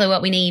be exactly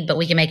what we need, but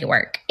we can make it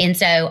work. And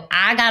so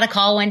I got a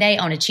call one day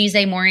on a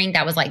Tuesday morning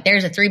that was like,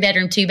 there's a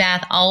 3-bedroom,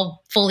 2-bath,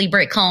 all fully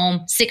brick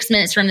home, 6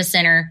 minutes from the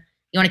center.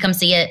 You want to come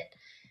see it?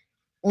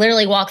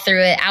 Literally walk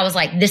through it. I was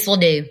like, this will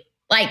do.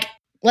 Like,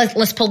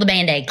 let's pull the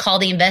Band-Aid. Call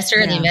the investor.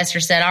 Yeah. The investor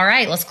said, all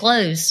right, let's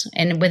close.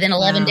 And within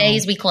 11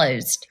 days, we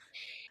closed.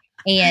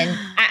 And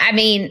I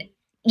mean,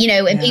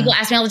 and people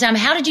ask me all the time,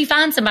 how did you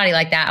find somebody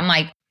like that? I'm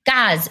like,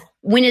 guys,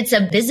 when it's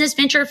a business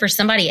venture for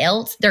somebody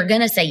else, they're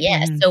going to say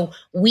yes. So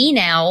we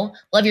now,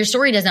 Love Your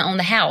Story doesn't own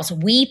the house.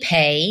 We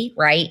pay,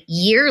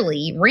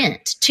 yearly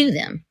rent to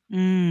them.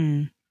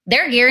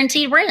 They're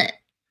guaranteed rent.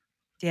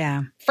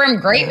 Yeah. From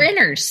great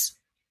renters.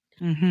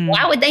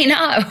 Why would they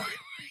not?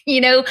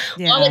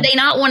 Why would they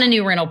not want a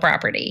new rental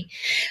property?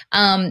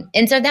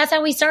 And so that's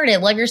how we started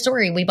Love Your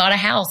Story. We bought a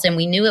house and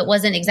we knew it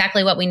wasn't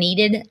exactly what we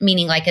needed,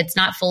 meaning like it's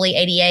not fully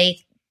ADA,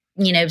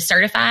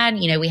 certified.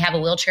 We have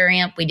a wheelchair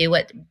ramp. We do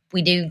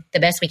the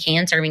best we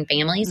can serving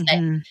families. But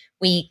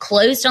we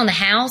closed on the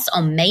house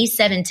on May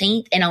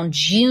 17th. And on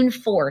June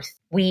 4th,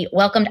 we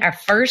welcomed our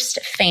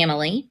first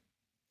family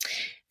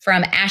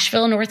from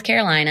Asheville, North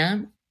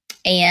Carolina.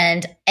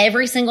 And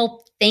every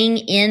single thing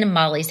in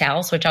Molly's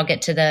house, which I'll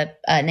get to the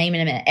name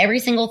in a minute, every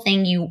single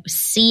thing you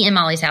see in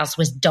Molly's house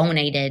was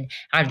donated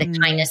out of the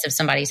kindness of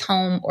somebody's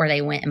home, or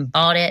they went and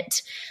bought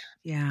it.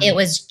 Yeah. It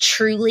was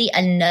truly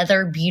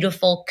another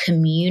beautiful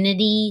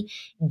community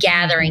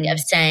gathering of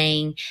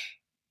saying,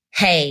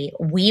 hey,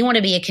 we want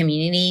to be a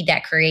community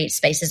that creates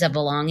spaces of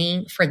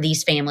belonging for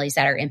these families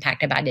that are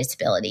impacted by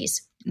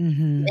disabilities.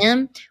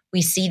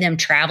 We see them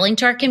traveling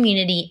to our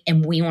community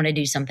and we want to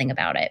do something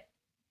about it.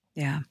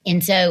 Yeah.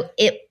 And so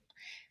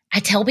I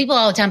tell people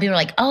all the time, people are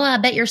like, oh, I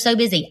bet you're so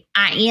busy.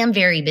 I am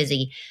very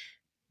busy,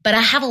 but I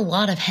have a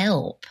lot of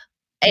help.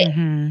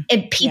 And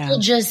people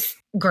just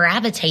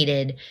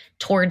gravitated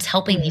towards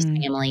helping these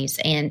families.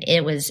 And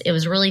it was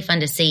really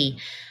fun to see.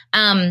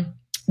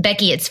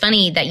 Becky, it's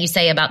funny that you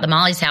say about the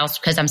Molly's house,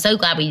 because I'm so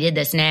glad we did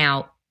this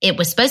now. It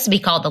was supposed to be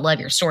called the Love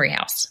Your Story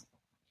House.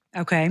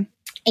 Okay.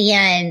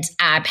 And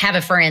I have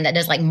a friend that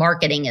does like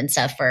marketing and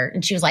stuff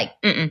and she was like,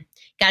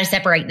 got to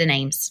separate the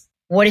names.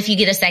 What if you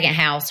get a second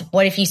house?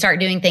 What if you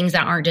start doing things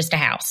that aren't just a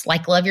house?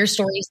 Like Love Your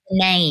Story's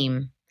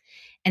name.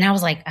 And I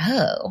was like,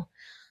 oh,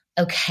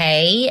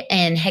 okay.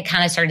 And had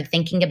kind of started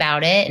thinking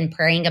about it and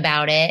praying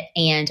about it.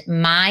 And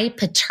my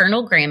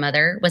paternal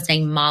grandmother was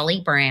named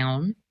Molly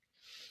Brown.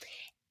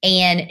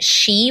 And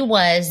she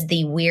was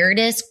the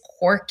weirdest,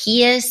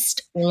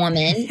 quirkiest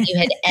woman you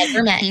had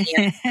ever met in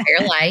your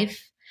entire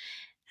life.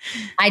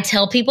 I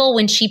tell people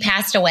when she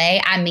passed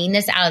away, I mean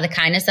this out of the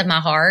kindness of my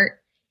heart.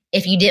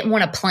 If you didn't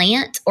want a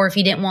plant or if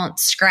you didn't want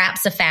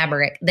scraps of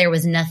fabric, there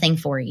was nothing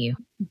for you.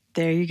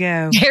 There you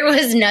go. There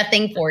was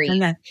nothing for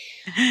you.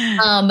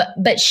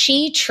 But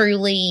she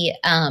truly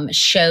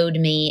showed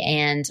me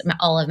and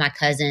all of my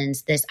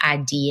cousins this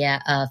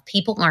idea of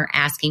people aren't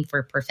asking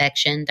for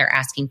perfection. They're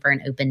asking for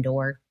an open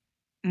door.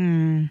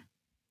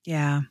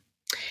 Yeah.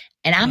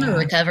 And I'm a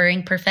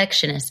recovering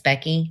perfectionist,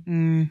 Becky.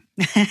 In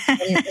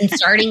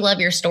starting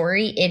Love Your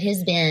Story, it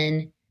has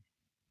been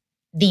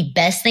the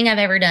best thing I've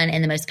ever done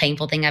and the most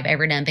painful thing I've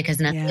ever done, because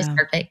nothing is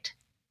perfect.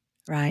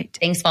 Right.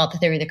 Things fall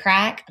through the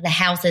crack. The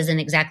house isn't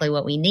exactly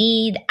what we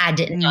need. I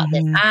didn't dot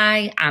this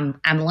I.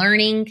 I'm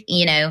learning,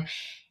 Yeah.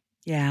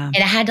 And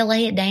I had to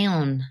lay it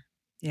down.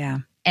 Yeah.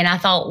 And I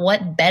thought,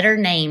 what better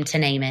name to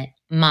name it?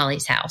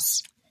 Molly's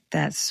house.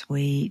 That's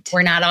sweet.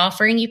 We're not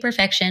offering you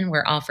perfection.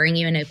 We're offering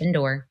you an open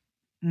door.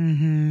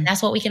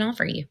 That's what we can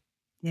offer you.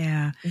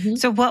 Yeah.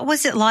 So what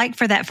was it like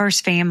for that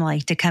first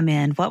family to come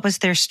in? What was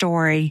their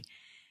story?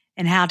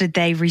 And how did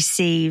they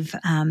receive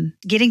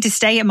getting to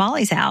stay at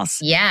Molly's house?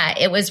 Yeah,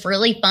 it was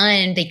really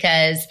fun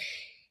because,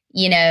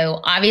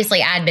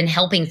 obviously I had been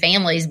helping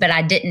families, but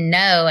I didn't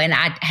know. And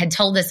I had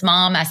told this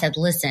mom, I said,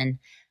 listen,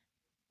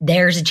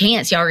 there's a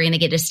chance y'all are going to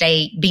get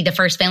to be the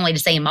first family to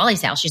stay in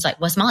Molly's house. She's like,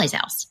 what's Molly's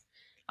house?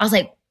 I was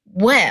like,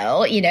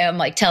 well, I'm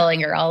like telling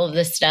her all of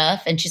this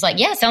stuff. And she's like,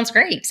 yeah, sounds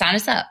great. Sign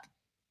us up.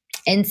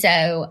 And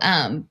so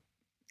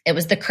it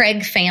was the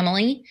Craig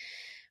family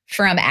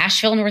from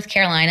Asheville, North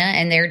Carolina,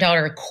 and their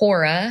daughter,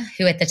 Cora,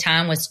 who at the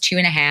time was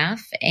 2.5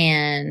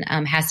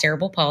 and has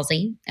cerebral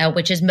palsy,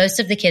 which is most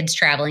of the kids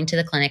traveling to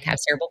the clinic have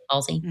cerebral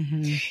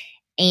palsy.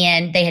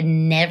 and they had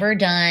never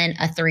done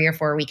a 3 or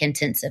 4 week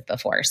intensive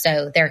before.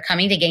 So they're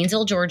coming to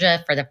Gainesville,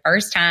 Georgia for the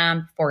first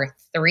time for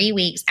 3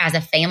 weeks as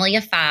a family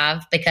of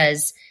 5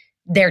 because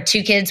their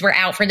 2 kids were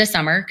out for the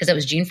summer because it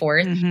was June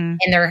 4th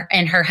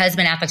and her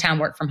husband at the time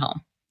worked from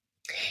home.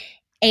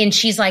 And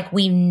she's like,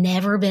 we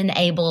never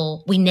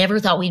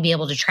thought we'd be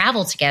able to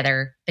travel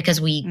together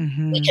because we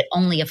could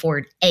only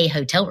afford a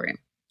hotel room.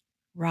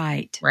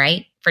 Right.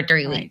 For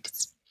 3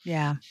 weeks.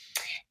 Yeah.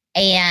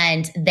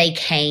 And they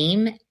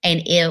came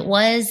and it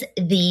was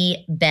the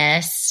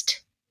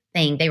best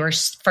thing. They were,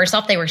 first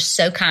off, they were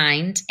so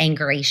kind and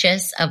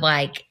gracious of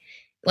like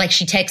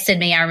she texted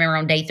me, I remember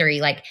on day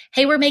 3, like,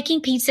 hey, we're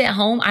making pizza at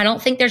home. I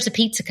don't think there's a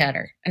pizza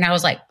cutter. And I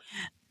was like,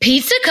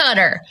 pizza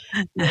cutter.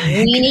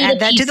 We need add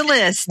that to the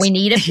list. We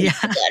need a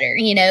pizza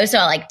cutter, So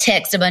I like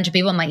text a bunch of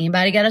people. I'm like,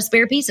 anybody got a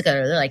spare pizza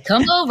cutter? They're like,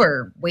 come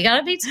over. We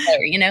got a pizza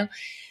cutter,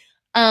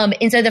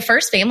 And so the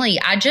first family,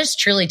 I just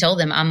truly told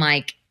them, I'm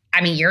like, I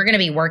mean, you're going to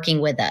be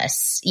working with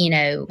us, and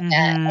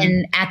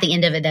at the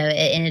end of it, though, it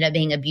ended up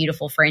being a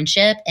beautiful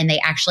friendship. And they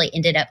actually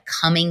ended up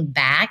coming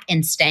back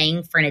and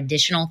staying for an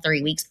additional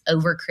 3 weeks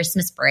over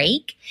Christmas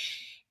break.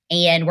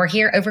 And we're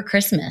here over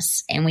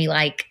Christmas and we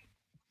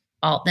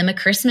bought them a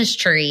Christmas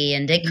tree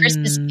and did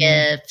Christmas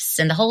gifts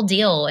and the whole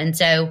deal. And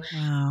so,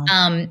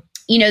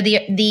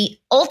 the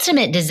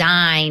ultimate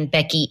design,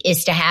 Becky,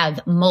 is to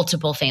have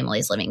multiple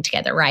families living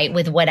together, right?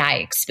 With what I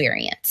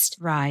experienced.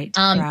 Right.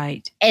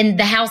 And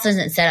the house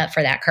isn't set up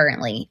for that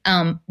currently.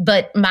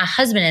 But my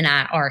husband and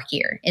I are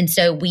here. And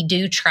so we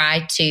do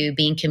try to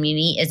be in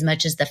community as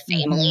much as the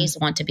families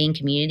want to be in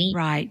community.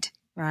 Right.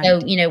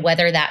 So,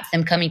 whether that's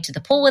them coming to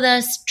the pool with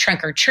us,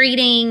 trunk or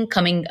treating,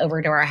 coming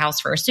over to our house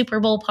for a Super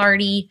Bowl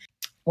party,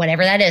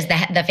 whatever that is,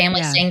 the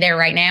family staying there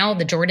right now,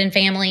 the Jordan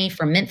family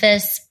from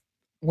Memphis,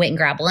 went and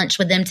grabbed lunch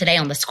with them today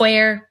on the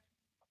square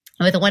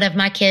with one of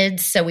my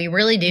kids. So we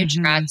really do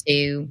try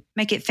to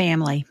make it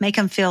family, make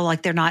them feel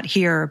like they're not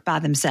here by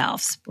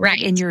themselves,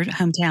 right? In your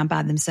hometown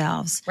by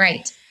themselves.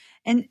 Right.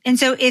 And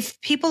so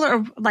if people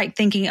are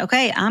thinking,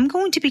 okay, I'm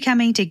going to be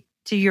coming to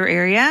your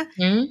area,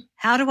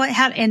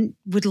 and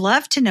would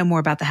love to know more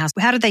about the house.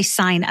 How do they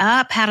sign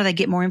up? How do they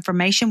get more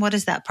information? What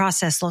does that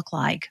process look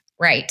like?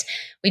 Right.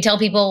 We tell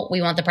people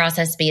we want the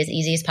process to be as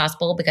easy as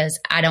possible because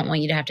I don't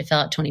want you to have to fill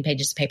out 20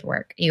 pages of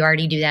paperwork. You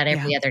already do that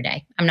every other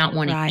day. I'm not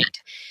wanting that.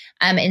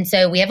 And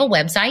so we have a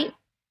website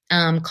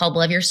called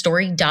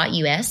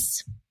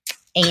loveyourstory.us.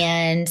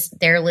 And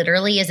there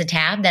literally is a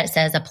tab that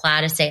says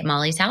apply to stay at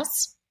Molly's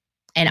house.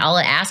 And all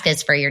it asks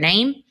is for your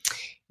name,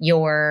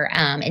 your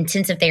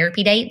intensive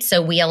therapy date.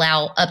 So we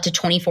allow up to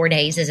 24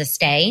 days as a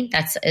stay.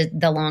 That's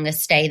the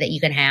longest stay that you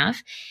can have.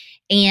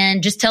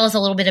 And just tell us a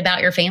little bit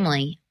about your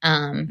family.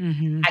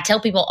 I tell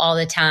people all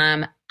the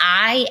time,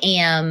 I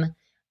am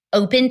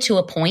open to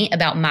a point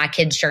about my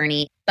kid's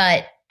journey,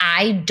 but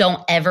I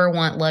don't ever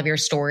want Love Your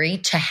Story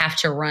to have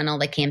to run on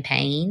the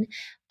campaign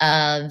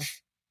of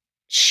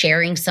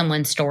sharing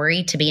someone's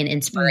story to be an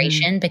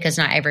inspiration because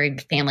not every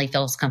family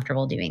feels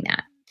comfortable doing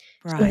that.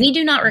 Right. So we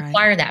do not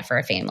require that for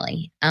a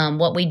family.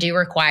 What we do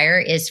require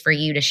is for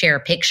you to share a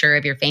picture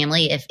of your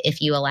family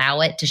if you allow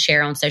it to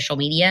share on social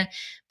media.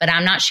 But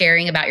I'm not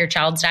sharing about your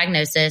child's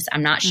diagnosis.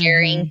 I'm not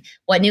sharing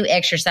what new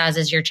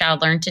exercises your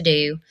child learned to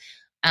do.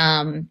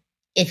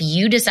 If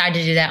you decide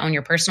to do that on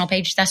your personal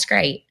page, that's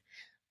great.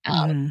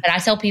 But I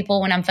tell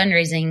people when I'm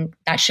fundraising,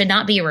 that should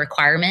not be a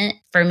requirement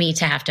for me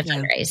to have to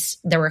fundraise.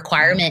 The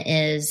requirement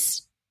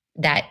is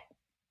that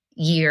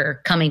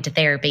you're coming to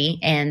therapy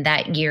and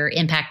that you're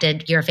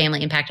your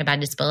family impacted by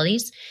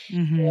disabilities.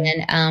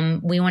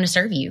 And we want to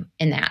serve you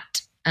in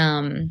that.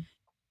 And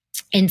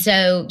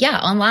so,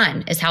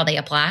 online is how they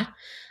apply.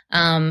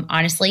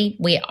 Honestly,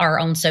 we are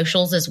on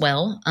socials as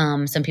well.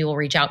 Some people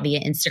reach out via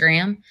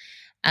Instagram,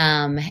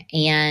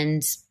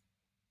 and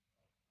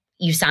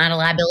you sign a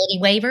liability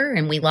waiver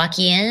and we lock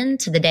you in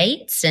to the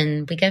dates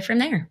and we go from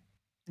there.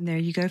 And there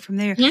you go from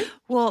there.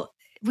 Well,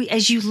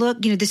 as you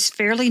look, this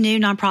fairly new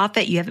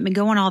nonprofit, you haven't been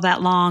going all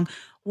that long.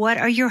 What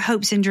are your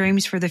hopes and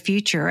dreams for the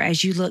future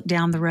as you look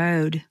down the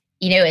road?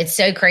 It's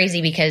so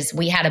crazy because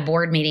we had a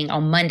board meeting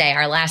on Monday,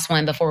 our last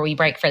one before we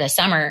break for the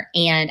summer.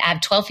 And I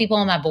have 12 people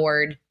on my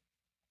board.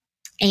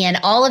 And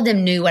all of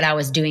them knew what I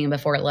was doing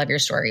before Love Your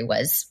Story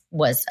was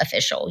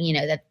official,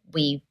 that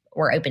we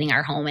were opening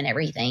our home and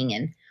everything.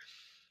 And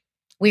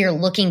we are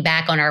looking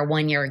back on our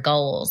 1-year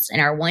goals.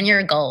 And our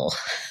 1-year goal,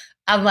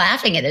 I'm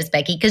laughing at this,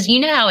 Becky, because you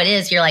know how it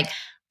is. You're like,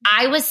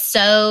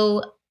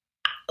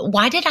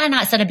 why did I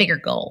not set a bigger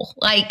goal?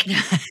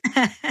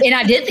 And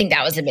I did think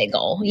that was a big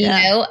goal, you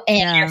know?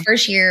 And our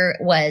first year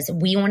was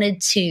we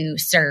wanted to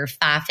serve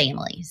 5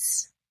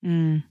 families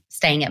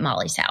staying at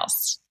Molly's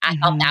house. I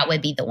thought that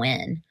would be the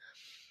win.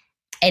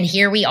 And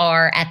here we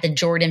are at the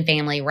Jordan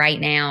family right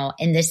now.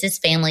 And this is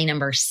family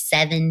number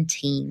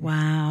 17.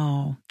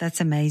 Wow.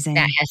 That's amazing.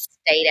 That has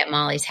stayed at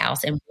Molly's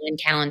house in 1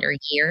 calendar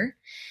year.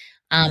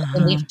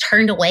 And we've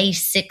turned away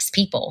 6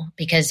 people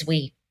because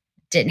we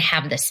didn't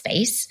have the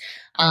space.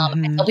 I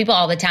tell people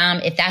all the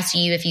time, if that's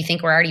you, if you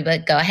think we're already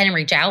booked, go ahead and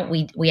reach out.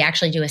 We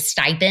actually do a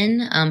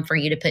stipend for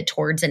you to put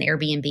towards an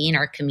Airbnb in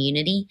our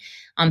community.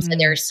 So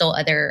there are still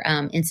other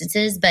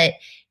instances, but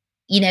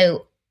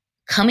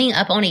coming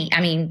up on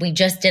we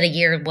just did a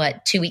year,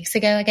 2 weeks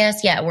ago, I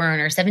guess. Yeah, we're on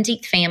our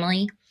 17th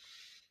family.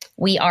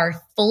 We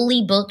are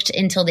fully booked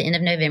until the end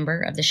of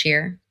November of this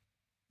year,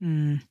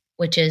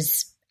 which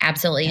is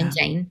absolutely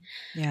insane.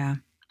 Yeah.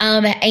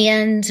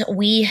 And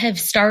we have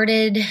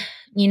started,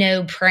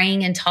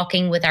 praying and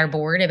talking with our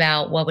board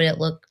about what would it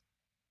look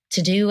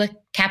to do a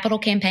capital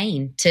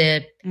campaign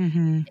to,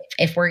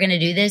 if we're going to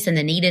do this and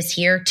the need is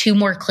here, 2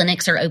 more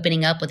clinics are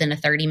opening up within a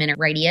 30-minute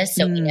radius.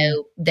 So we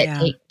know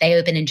that they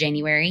open in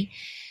January.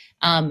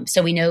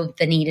 So we know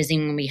the need is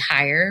even going to be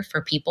higher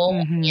for people.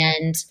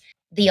 And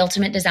the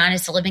ultimate design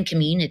is to live in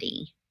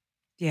community.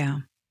 Yeah.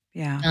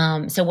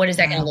 Yeah. So what is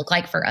that going to look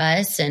like for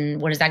us? And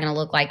what is that going to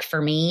look like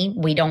for me?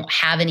 We don't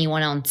have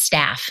anyone on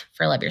staff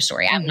for Love Your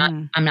Story. I'm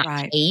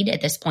not paid at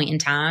this point in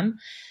time.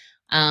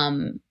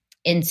 And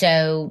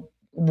so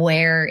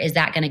where is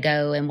that going to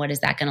go and what is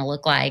that going to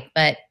look like?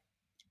 But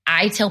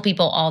I tell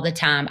people all the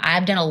time,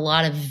 I've done a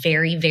lot of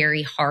very,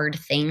 very hard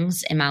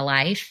things in my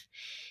life.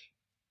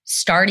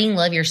 Starting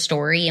Love Your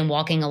Story and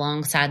walking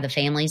alongside the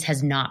families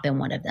has not been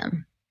one of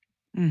them.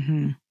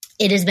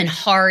 It has been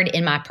hard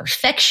in my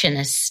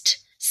perfectionist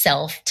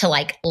self to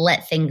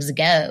let things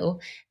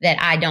go,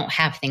 that I don't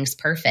have things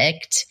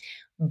perfect,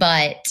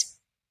 but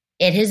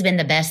it has been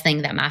the best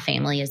thing that my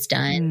family has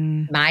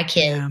done. My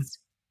kids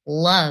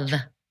love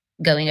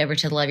going over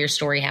to the Love Your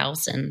Story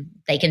house, and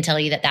they can tell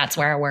you that that's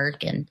where I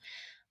work. And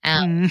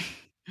I'm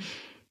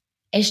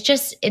going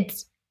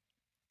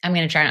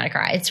to try not to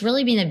cry. It's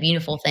really been a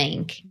beautiful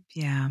thing.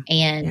 Yeah.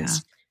 And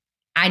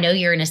I know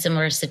you're in a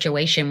similar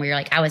situation where you're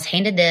like, I was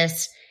handed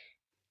this,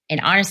 and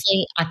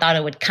honestly, I thought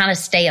it would kind of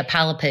stay a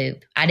pile of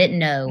poop. I didn't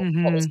know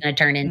what was going to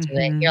turn into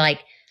it. You're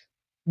like,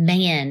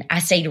 man, I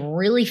stayed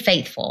really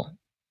faithful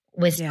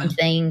with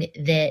something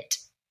that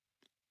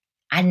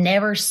I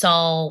never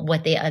saw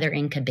what the other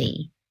end could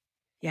be.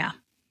 Yeah.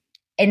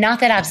 And not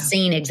that I've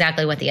seen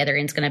exactly what the other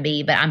end's going to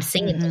be, but I'm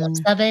seeing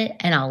glimpses of it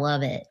and I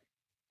love it.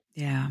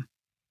 Yeah.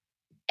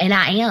 And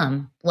I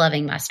am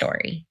loving my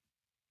story.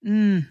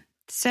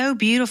 So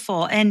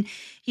beautiful. And,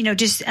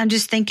 I'm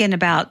just thinking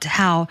about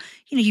how,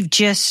 you've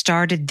just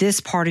started this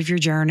part of your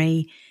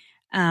journey,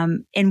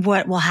 and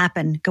what will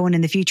happen going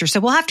in the future. So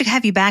we'll have to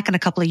have you back in a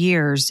couple of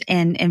years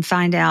and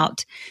find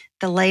out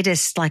the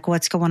latest,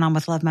 what's going on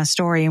with Love My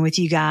Story and with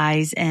you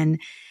guys.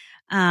 And,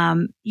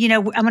 I'm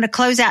going to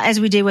close out as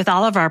we do with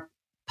all of our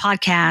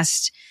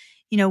podcasts.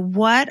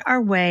 What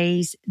are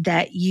ways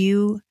that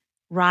you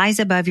rise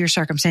above your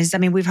circumstances? I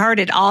mean, we've heard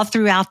it all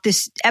throughout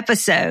this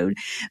episode,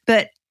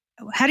 but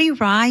how do you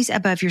rise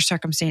above your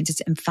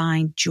circumstances and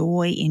find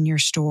joy in your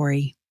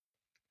story?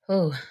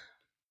 Oh,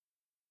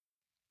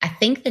 I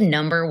think the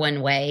number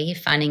one way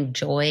finding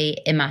joy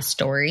in my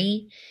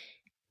story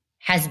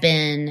has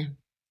been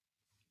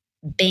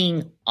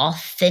being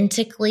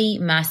authentically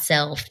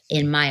myself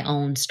in my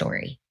own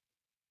story.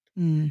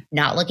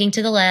 Not looking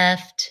to the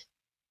left,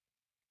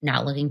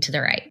 not looking to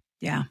the right.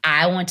 Yeah.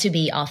 I want to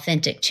be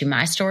authentic to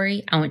my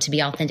story. I want to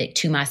be authentic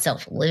to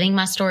myself living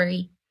my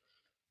story.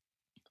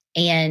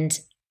 And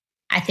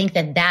I think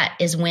that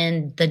is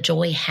when the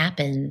joy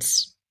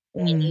happens,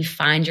 when you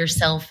find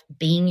yourself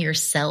being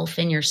yourself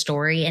in your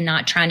story and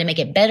not trying to make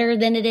it better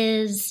than it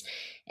is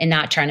and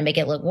not trying to make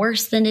it look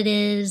worse than it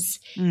is.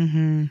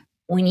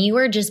 When you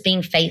are just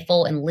being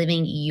faithful and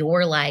living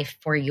your life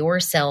for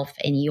yourself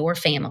and your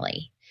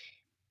family,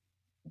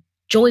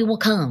 joy will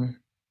come.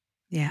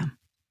 Yeah.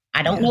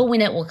 I don't know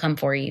when it will come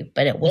for you,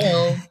 but it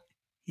will.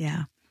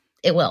 Yeah.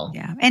 It will.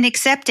 Yeah. And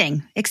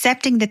accepting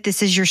that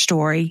this is your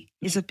story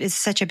is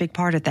such a big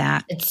part of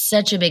that. It's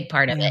such a big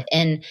part of it.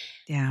 And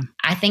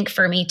I think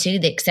for me too,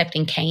 the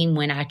accepting came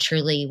when I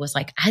truly was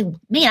like, I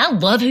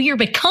love who you're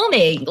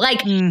becoming.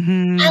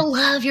 I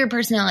love your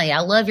personality.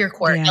 I love your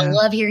quirk. I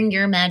love hearing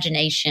your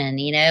imagination.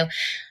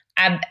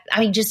 I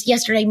mean, just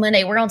yesterday,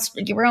 Monday, we're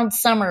on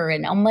summer,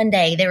 and on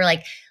Monday they were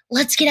like,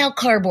 let's get out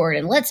cardboard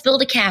and let's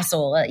build a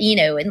castle,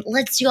 and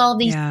let's do all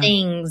these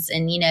things.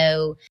 And,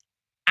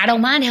 I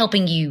don't mind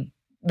helping you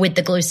with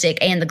the glue stick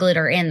and the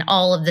glitter and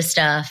all of the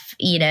stuff,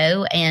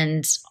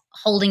 and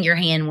holding your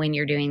hand when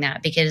you're doing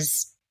that,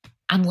 because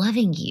I'm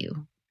loving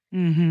you.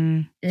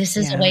 This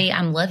is the way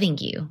I'm loving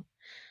you.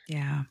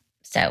 Yeah.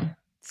 So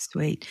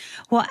sweet.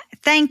 Well,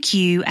 thank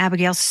you,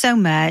 Abigail, so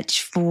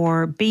much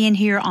for being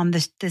here on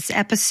this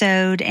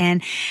episode.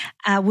 And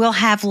we'll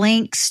have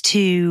links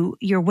to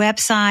your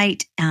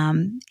website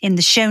in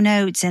the show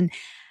notes and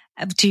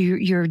to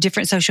your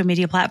different social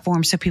media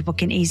platforms so people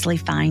can easily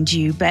find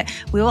you. But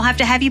we will have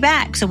to have you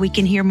back so we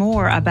can hear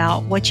more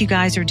about what you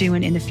guys are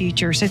doing in the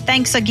future. So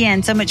thanks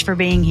again so much for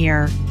being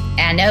here.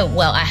 I know.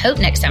 Well, I hope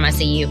next time I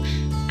see you,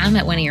 I'm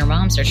at one of your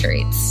mom's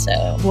retreats.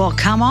 So, well,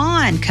 come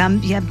on.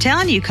 I'm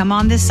telling you, come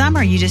on this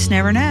summer. You just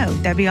never know.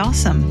 That'd be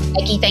awesome.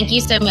 Becky, thank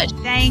you so much.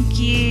 Thank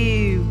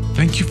you.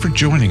 Thank you for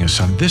joining us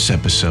on this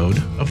episode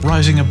of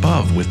Rising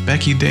Above with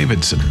Becky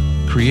Davidson.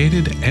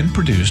 created and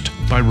produced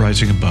by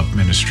Rising Above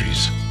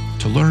Ministries.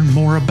 To learn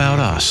more about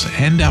us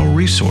and our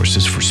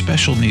resources for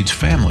special needs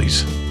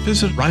families,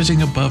 visit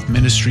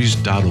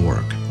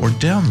risingaboveministries.org or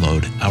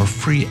download our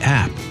free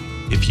app.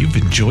 If you've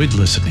enjoyed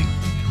listening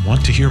and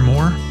want to hear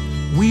more,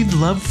 we'd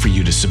love for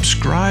you to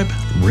subscribe,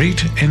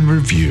 rate, and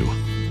review.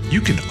 You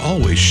can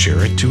always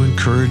share it to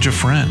encourage a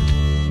friend.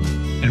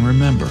 And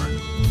remember,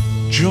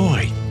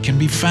 joy can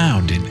be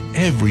found in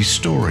every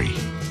story.